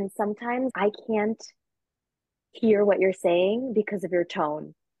me, and sometimes I can't hear what you're saying because of your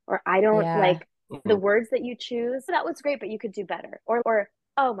tone, or I don't like the words that you choose. That was great, but you could do better. Or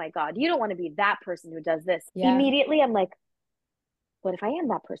oh my God, you don't want to be that person who does this. Immediately I'm like, what if I am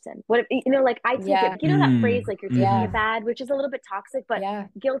that person? What if, like I take it, that phrase, like you're taking it bad, which is a little bit toxic, but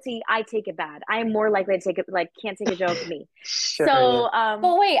guilty, I take it bad. I am more likely to take it, like can't take a joke than me. Sure, so,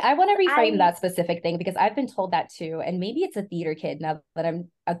 but wait, I want to reframe that specific thing, because I've been told that too. And maybe it's a theater kid now that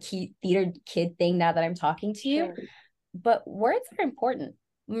I'm a theater kid thing now that I'm talking to you, but words are important.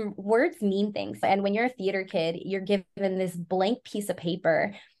 Words mean things. And when you're a theater kid, you're given this blank piece of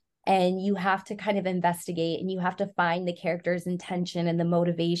paper, and you have to kind of investigate, and you have to find the character's intention and the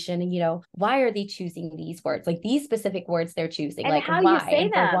motivation, and why are they choosing these words, like these specific words they're choosing, and like how why you say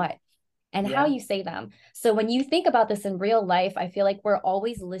and them. For what, and how you say them. So when you think about this in real life, I feel like we're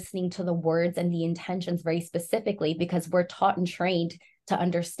always listening to the words and the intentions very specifically, because we're taught and trained to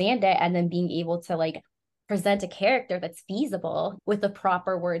understand it, and then being able to like present a character that's feasible with the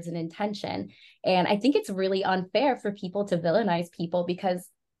proper words and intention. And I think it's really unfair for people to villainize people because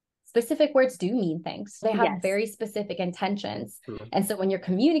specific words do mean things. They have very specific intentions. And so when you're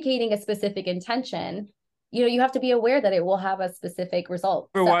communicating a specific intention, you have to be aware that it will have a specific result.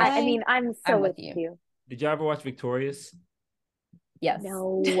 So I mean, I'm with you. Did y'all ever watch Victorious? Yes.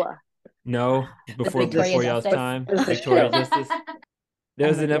 No, before y'all's time. Victoria Justice. There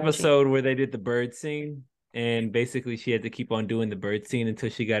was an episode where they did the bird scene, and basically she had to keep on doing the bird scene until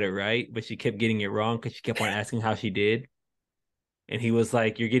she got it right, but she kept getting it wrong because she kept on asking how she did. And he was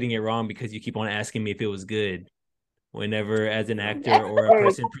like, "You're getting it wrong because you keep on asking me if it was good." Whenever, as an actor or a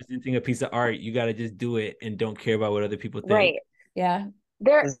person presenting a piece of art, you got to just do it and don't care about what other people think. Right. Yeah.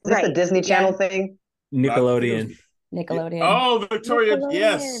 Is this a Disney Channel thing? Nickelodeon. Oh, Victoria.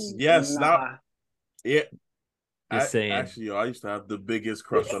 Yes. Now, yeah. Just saying. Actually, I used to have the biggest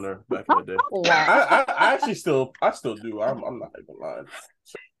crush on her back in the day. I actually still do. I'm not even lying.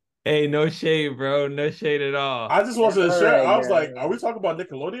 Hey, no shade, bro. No shade at all. I just wanted to share. I was like, are we talking about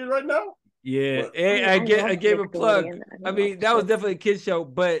Nickelodeon right now? Yeah. Hey, I gave a plug. I mean, that was definitely a kid's show,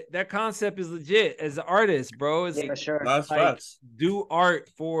 but that concept is legit as an artist, bro. It's for sure. Nice facts. Do art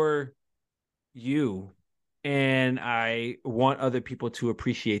for you. And I want other people to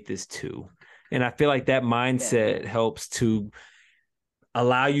appreciate this too. And I feel like that mindset helps to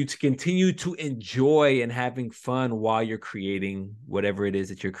allow you to continue to enjoy and having fun while you're creating whatever it is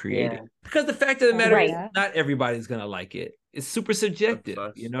that you're creating. Yeah. Because the fact of the matter is not everybody's going to like it. It's super subjective.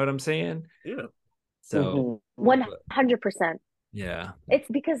 You know what I'm saying? Yeah. So 100%. Yeah. It's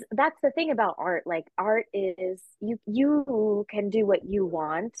because that's the thing about art. Like art is you can do what you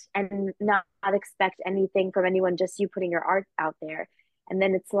want and not expect anything from anyone, just you putting your art out there. And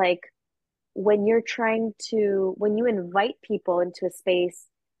then it's like, when you invite people into a space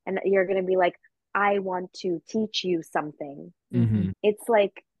and you're going to be like, I want to teach you something. It's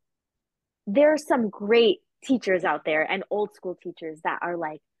like, there are some great teachers out there and old school teachers that are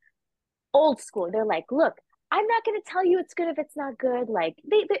like old school. They're like, look, I'm not going to tell you it's good if it's not good. Like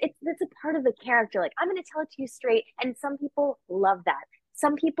it's a part of the character. Like I'm going to tell it to you straight. And some people love that.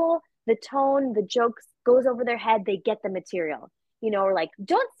 Some people, the tone, the jokes goes over their head. They get the material. Or like,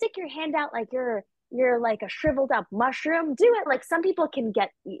 don't stick your hand out like you're like a shriveled up mushroom. Do it. Like some people can get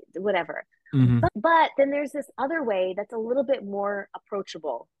whatever. But then there's this other way that's a little bit more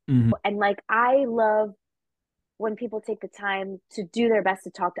approachable. And like, I love when people take the time to do their best to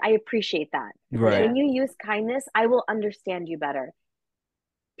talk. I appreciate that. Right. When you use kindness, I will understand you better.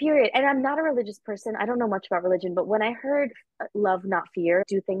 Period. And I'm not a religious person. I don't know much about religion, but when I heard love, not fear,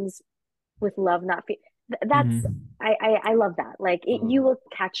 do things with love, not fear. That's I love that. Like you will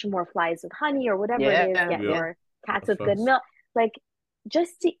catch more flies with honey or whatever it is, get more cats with good milk. Like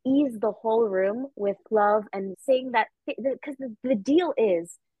just to ease the whole room with love and saying that, because the deal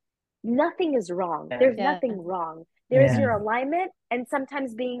is nothing is wrong. There's nothing wrong. There's your alignment, and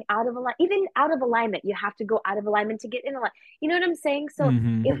sometimes being out of alignment, even out of alignment, you have to go out of alignment to get in alignment. You know what I'm saying? So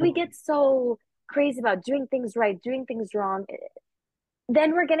if we get so crazy about doing things right, doing things wrong,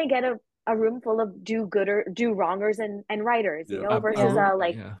 then we're gonna get a room full of do-wrongers and writers, versus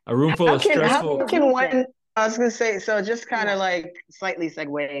a room full of stressful. How can one? I was gonna say, so just kind of like slightly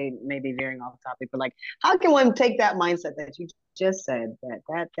segue, maybe veering off topic, but like, how can one take that mindset that you just said,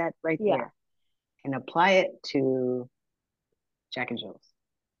 that right there, and apply it to Jack and Jill's?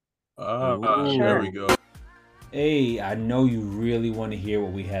 There we go. Hey, I know you really want to hear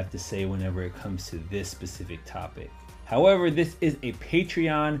what we have to say whenever it comes to this specific topic. However, this is a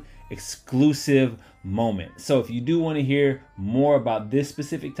Patreon exclusive moment. So if you do want to hear more about this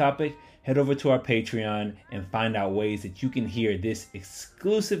specific topic, head over to our Patreon and find out ways that you can hear this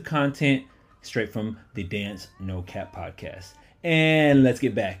exclusive content straight from the Dance No Cap podcast. And let's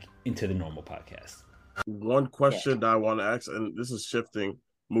get back into the normal podcast. One question that I want to ask, and this is shifting,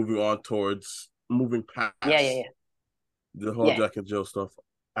 moving past the whole Jack and Jill stuff.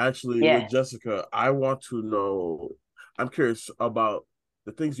 Actually, with Jessica, I want to know, I'm curious about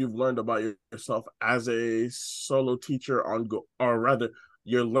the things you've learned about yourself as a solo teacher or rather,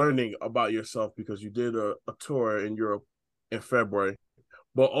 you're learning about yourself because you did a tour in Europe in February.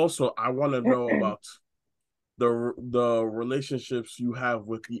 But also, I want to know about the relationships you have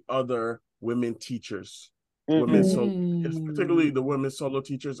with the other women teachers, particularly the women solo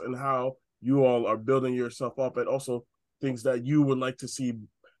teachers, and how you all are building yourself up, and also things that you would like to see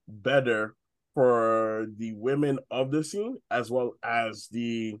better for the women of the scene, as well as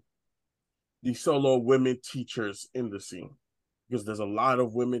the solo women teachers in the scene. Because there's a lot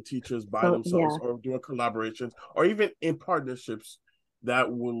of women teachers by themselves or doing collaborations or even in partnerships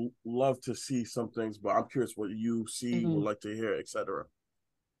that would love to see some things, but I'm curious what you see, would like to hear, etc.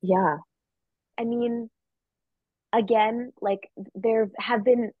 Yeah. I mean, again, like there have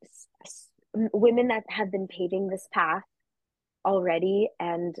been women that have been paving this path already,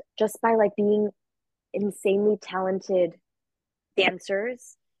 and just by like being insanely talented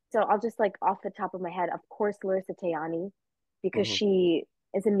dancers. So I'll just like off the top of my head, of course, Larissa Tayani, because she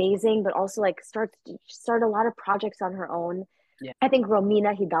is amazing, but also like start a lot of projects on her own. Yeah. I think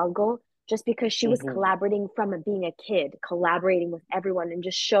Romina Hidalgo, just because she was collaborating from being a kid, collaborating with everyone, and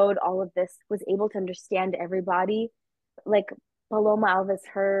just showed all of this, was able to understand everybody. Like Paloma Alves,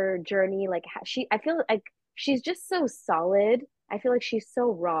 her journey, like I feel like she's just so solid. I feel like she's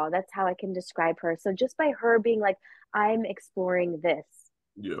so raw. That's how I can describe her. So just by her being like, I'm exploring this,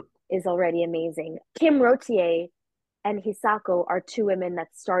 is already amazing. Kim Rotier and Hisako are two women that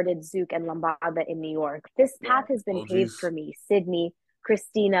started Zouk and Lambada in New York. This path has been paved for me. Sydney,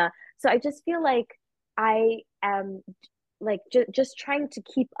 Christina. So I just feel like I am like just trying to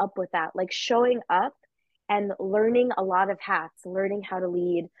keep up with that, like showing up and learning a lot of hats, learning how to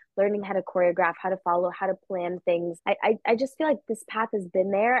lead, learning how to choreograph, how to follow, how to plan things. I just feel like this path has been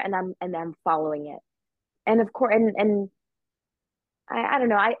there, and I'm following it. And of course, and I don't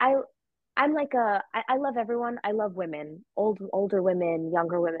know. I'm like I love everyone. I love women, older women,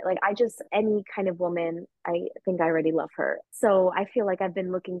 younger women. Like I just any kind of woman. I think I already love her. So I feel like I've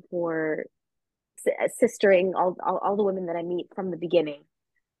been looking for sistering all the women that I meet from the beginning.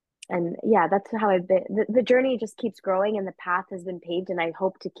 And yeah, that's how I've been. The journey just keeps growing, and the path has been paved, and I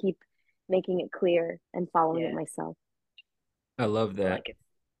hope to keep making it clear and following it myself. I love that. I like it.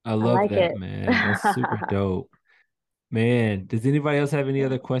 I love like that, it. man. That's super dope. Man, does anybody else have any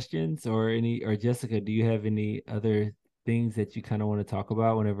other questions or Jessica, do you have any other things that you kind of want to talk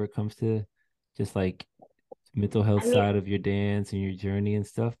about whenever it comes to just like mental health side of your dance and your journey and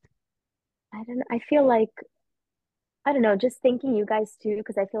stuff? I feel like, I don't know, just thanking you guys too,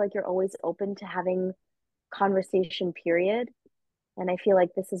 because I feel like you're always open to having conversation, period. And I feel like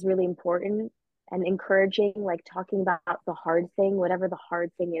this is really important and encouraging, like talking about the hard thing, whatever the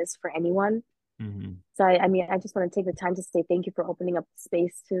hard thing is for anyone. So I mean, I just want to take the time to say thank you for opening up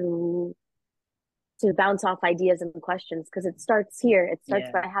space to bounce off ideas and questions, because it starts here. It starts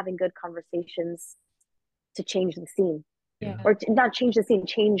by having good conversations to change the scene, or not change the scene,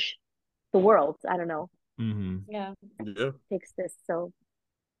 change the world. I don't know. Yeah. Takes this. So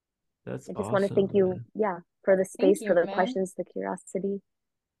that's I just awesome, want to thank you, for the space, for the questions, the curiosity,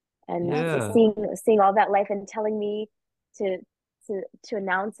 and seeing all that life, and telling me to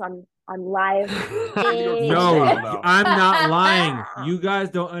announce on live. No, I'm not lying. You guys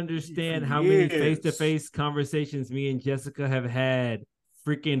don't understand how many face-to-face conversations me and Jessica have had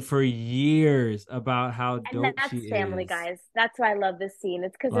freaking for years about how dope she is. That's family, guys. That's why I love this scene.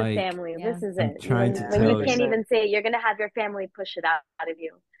 It's because of family. This is it. Trying to when tell you can't even say it, you're gonna have your family push it out of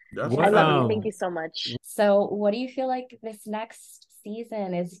you. I love you. Thank you so much. So what do you feel like this next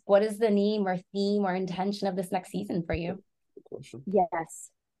season is? What is the name or theme or intention of this next season for you? Yes.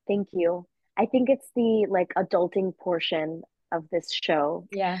 Thank you. I think it's the like adulting portion of this show.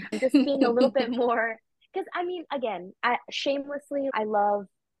 Yeah. Just being a little bit more, because I mean, again, shamelessly, I love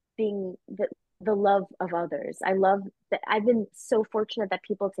being the love of others. I love that I've been so fortunate that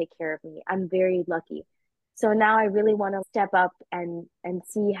people take care of me. I'm very lucky. So now I really want to step up and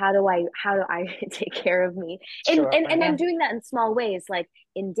see how do I take care of me. And I'm doing that in small ways, like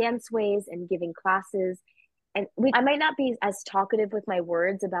in dance ways and giving classes. And I might not be as talkative with my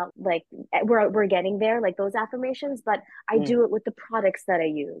words about like we're getting there, like those affirmations, but I do it with the products that I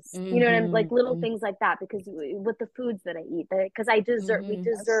use. You know what I'm like, little things like that, because with the foods that I eat, because we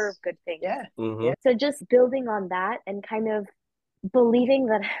deserve good things. Yeah. So just building on that and kind of believing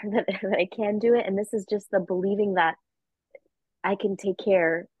that I can do it, and this is just the believing that I can take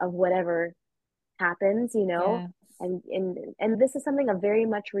care of whatever happens, and this is something of very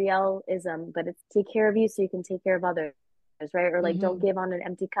much realism, but it's take care of you so you can take care of others, right? Or like don't give on an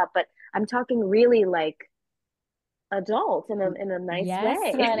empty cup. But I'm talking really like adult in a nice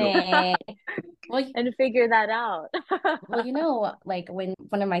way. Honey. Well, and figure that out. Well, like when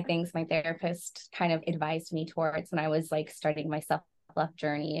one of my things my therapist kind of advised me towards when I was like starting my self-love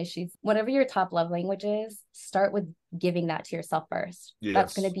journey is whatever your top love language is, start with giving that to yourself first.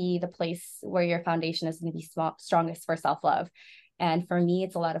 That's going to be the place where your foundation is going to be strongest for self-love. And for me,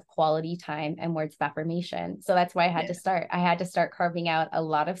 it's a lot of quality time and words of affirmation. So that's why I had to start. I had to start carving out a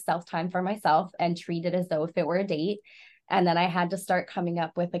lot of self-time for myself and treat it as though if it were a date. And then I had to start coming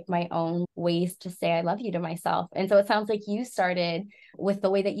up with like my own ways to say I love you to myself. And so it sounds like you started with the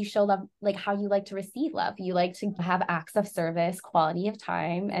way that you show love, like how you like to receive love. You like to have acts of service, quality of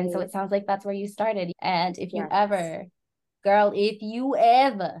time. And so it sounds like that's where you started. And if you ever, girl, if you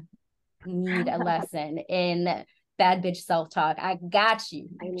ever need a lesson in bad bitch self-talk, I got you.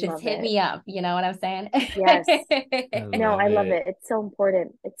 Just hit me up. You know what I'm saying? Yes. No, I love it. It's so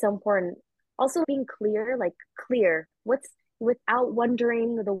important. It's so important. Also being clear, like clear, what's without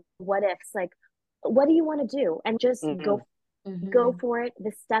wondering the what ifs, like what do you want to do? And just go for it,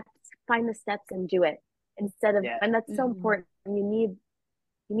 the steps, find the steps and do it instead of, and that's so important. You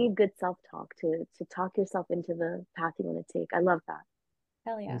need good self-talk to talk yourself into the path you want to take. I love that.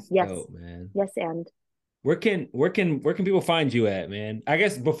 Hell yeah. That's yes. dope, man. Yes, and where can people find you at, man? I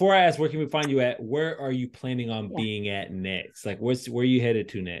guess before I ask where can we find you at, where are you planning on being at next? Like where are you headed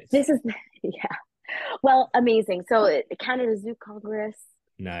to next? This is well, amazing. So Canada Zoo Congress,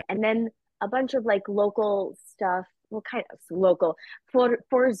 nice. And then a bunch of like local stuff. Well, kind of local for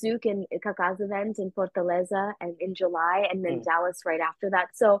Zouk and Kaka's event in Fortaleza and in July, and then Dallas right after that.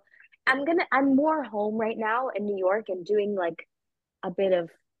 So I'm more home right now in New York and doing like a bit of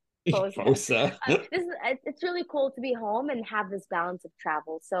Fosa. It's really cool to be home and have this balance of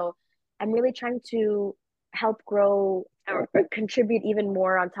travel. So I'm really trying to help grow or contribute even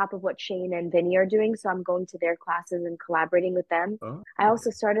more on top of what Shane and Vinny are doing. So I'm going to their classes and collaborating with them. I also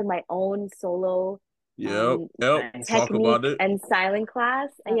started my own solo technique and styling class.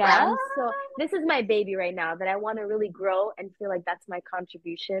 So this is my baby right now that I want to really grow and feel like that's my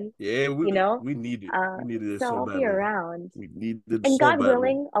contribution. Yeah, we need it. We needed it so I'll badly. be around. We need it and so God badly.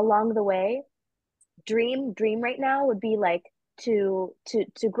 willing, along the way, dream right now would be like to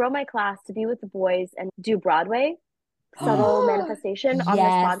grow my class, to be with the boys and do Broadway. Subtle manifestation on this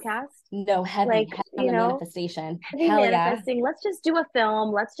podcast. No, heavy manifestation. Heavy manifesting. Yeah. Let's just do a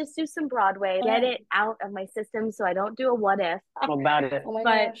film. Let's just do some Broadway. Get it out of my system so I don't do a what if. I'm about it. Oh my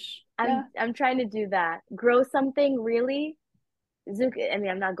gosh. I'm trying to do that. Grow something really. Zouk, I mean,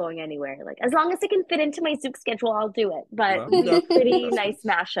 I'm not going anywhere. Like as long as it can fit into my Zouk schedule, I'll do it. But pretty nice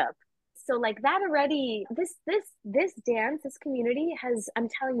mashup. So like that already, this dance, this community has, I'm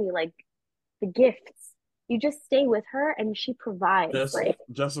telling you, like the gifts. You just stay with her and she provides.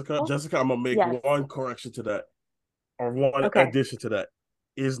 Jessica, I'm gonna make one correction to that, or one addition to that.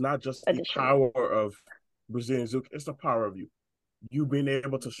 Is not just the power of Brazilian Zouk, it's the power of you. You being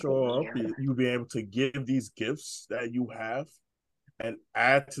able to show up, you being able to give these gifts that you have and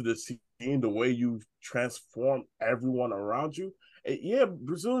add to the scene the way you transform everyone around you. And yeah,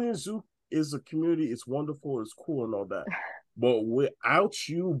 Brazilian Zouk is a community, it's wonderful, it's cool and all that. But without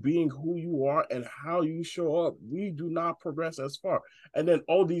you being who you are and how you show up, we do not progress as far. And then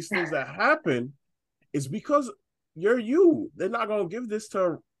all these things that happen is because you're you. They're not going to give this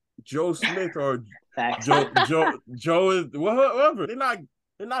to Joe Smith or Joe, whatever. They're not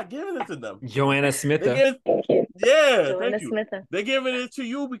giving it to them. Joanna Smith. Thank you. They're giving it to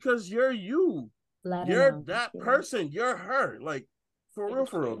you because you're you. You're that person. You're her. Like, for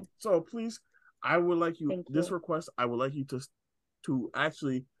real. So please, I would like request, I would like you to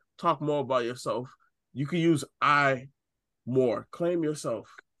actually talk more about yourself. You can use I more. Claim yourself,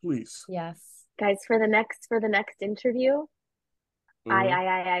 please. Yes. Guys, for the next interview,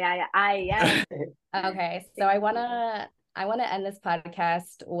 I. Okay, so I wanna end this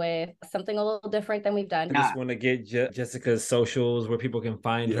podcast with something a little different than we've done. I just want to get Jessica's socials where people can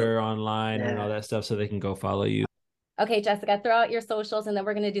find her online and all that stuff so they can go follow you. Okay, Jessica, throw out your socials and then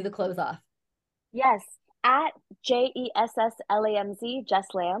we're gonna do the close off. Yes, at JESSLAMZ, Jess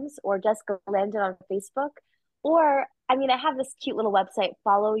Lambs, or Jessica Lamdon on Facebook. Or, I mean, I have this cute little website,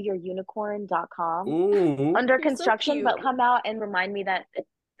 followyourunicorn.com, under construction, so but come out and remind me that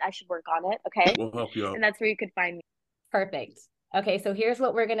I should work on it, okay? We'll help you out. And that's where you could find me. Perfect. Okay, so here's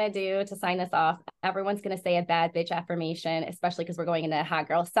what we're going to do to sign us off. Everyone's going to say a bad bitch affirmation, especially because we're going into hot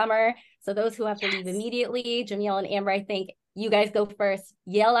girl summer. So those who have to leave immediately, Jamil and Amber, I think you guys go first.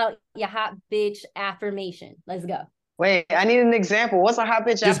 Yell out your hot bitch affirmation. Let's go. Wait, I need an example. What's a hot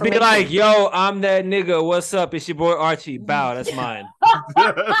bitch affirmation? Just be like, yo, I'm that nigga. What's up? It's your boy Archie. Bow. That's mine.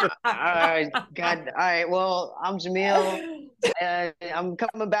 All right. Well, I'm Jamil. I'm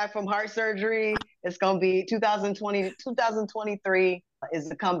coming back from heart surgery. It's going to be 2023 is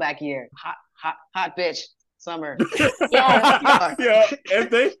the comeback year. Hot bitch summer. Yes. If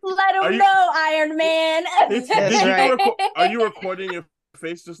they let them know, Iron Man. That's right. Are you recording your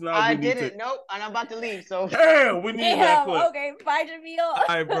face just now? I didn't. Nope. And I'm about to leave. So damn, we need that clip. Okay, bye, Jamil. All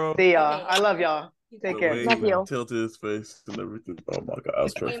right, bro. See y'all. I love y'all. Take care. Love you. Tilted his face and everything. Oh my god, that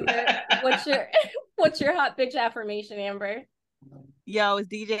was perfect. Amber, What's your hot bitch affirmation, Amber? Yo, it's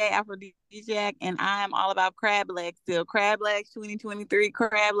DJ Aphrodisiac, and I am all about crab legs still. Crab legs 2023,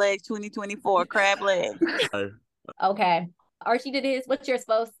 crab legs 2024, crab legs. Okay. Archie did his. What's yours,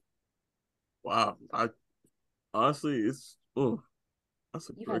 folks? Wow. I honestly, it's that's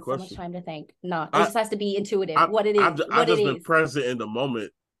a You've great had question. so much time to think. No, it just has to be intuitive. What it is. I've just been present in the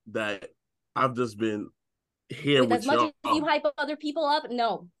moment that I've just been here with as much y'all. as you hype other people up,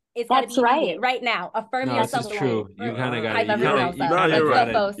 no. It's got to be immediate right now. Affirm yourself. This is true. You kind of got hype to. everyone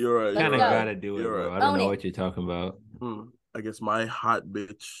else up. You're right. Kind of got to do it, bro. I don't know what you're talking about. I guess my hot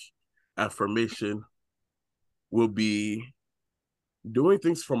bitch affirmation will be doing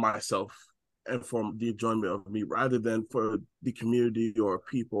things for myself and for the enjoyment of me rather than for the community or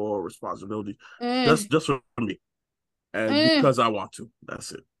people or responsibility. Just for me. And because I want to.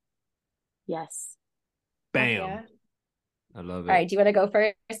 That's it. Yes. Bam. Yeah. I love it. All right. Do you want to go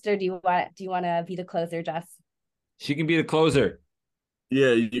first, or do you want to be the closer, Jess? She can be the closer.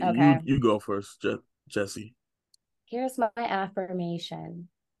 Yeah, you go first, Jesse. Here's my affirmation.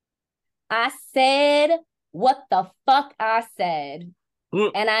 I said what the fuck I said.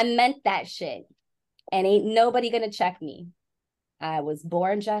 And I meant that shit. And ain't nobody gonna check me. I was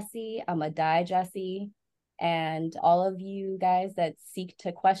born Jesse. I'm a die Jesse. And all of you guys that seek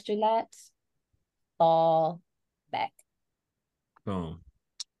to question that, fall back. Boom.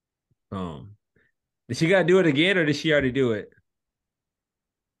 Did she gotta do it again, or did she already do it?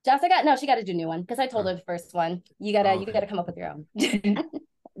 Jessica, she got to do a new one because I told her the first one. You gotta come up with your own.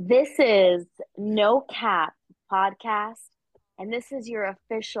 This is No Cap podcast, and this is your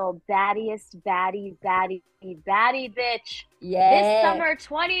official baddiest baddie bitch. Yeah. This summer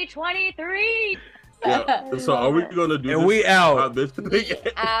 2023. Yeah. So are we gonna do? And we out.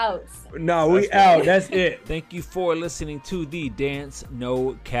 Out. No, we out. That's it. Thank you for listening to the Dance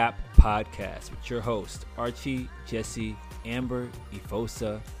No Cap podcast with your host Archie, Jesse, Amber,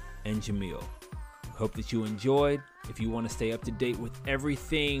 Ifosa, and Jamil. Hope that you enjoyed. If you want to stay up to date with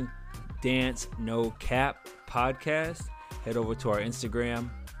everything Dance No Cap podcast, head over to our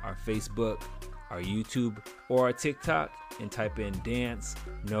Instagram, our Facebook, our YouTube, or our TikTok and type in Dance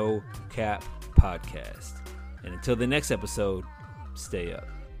No Cap podcast. And until the next episode, stay up.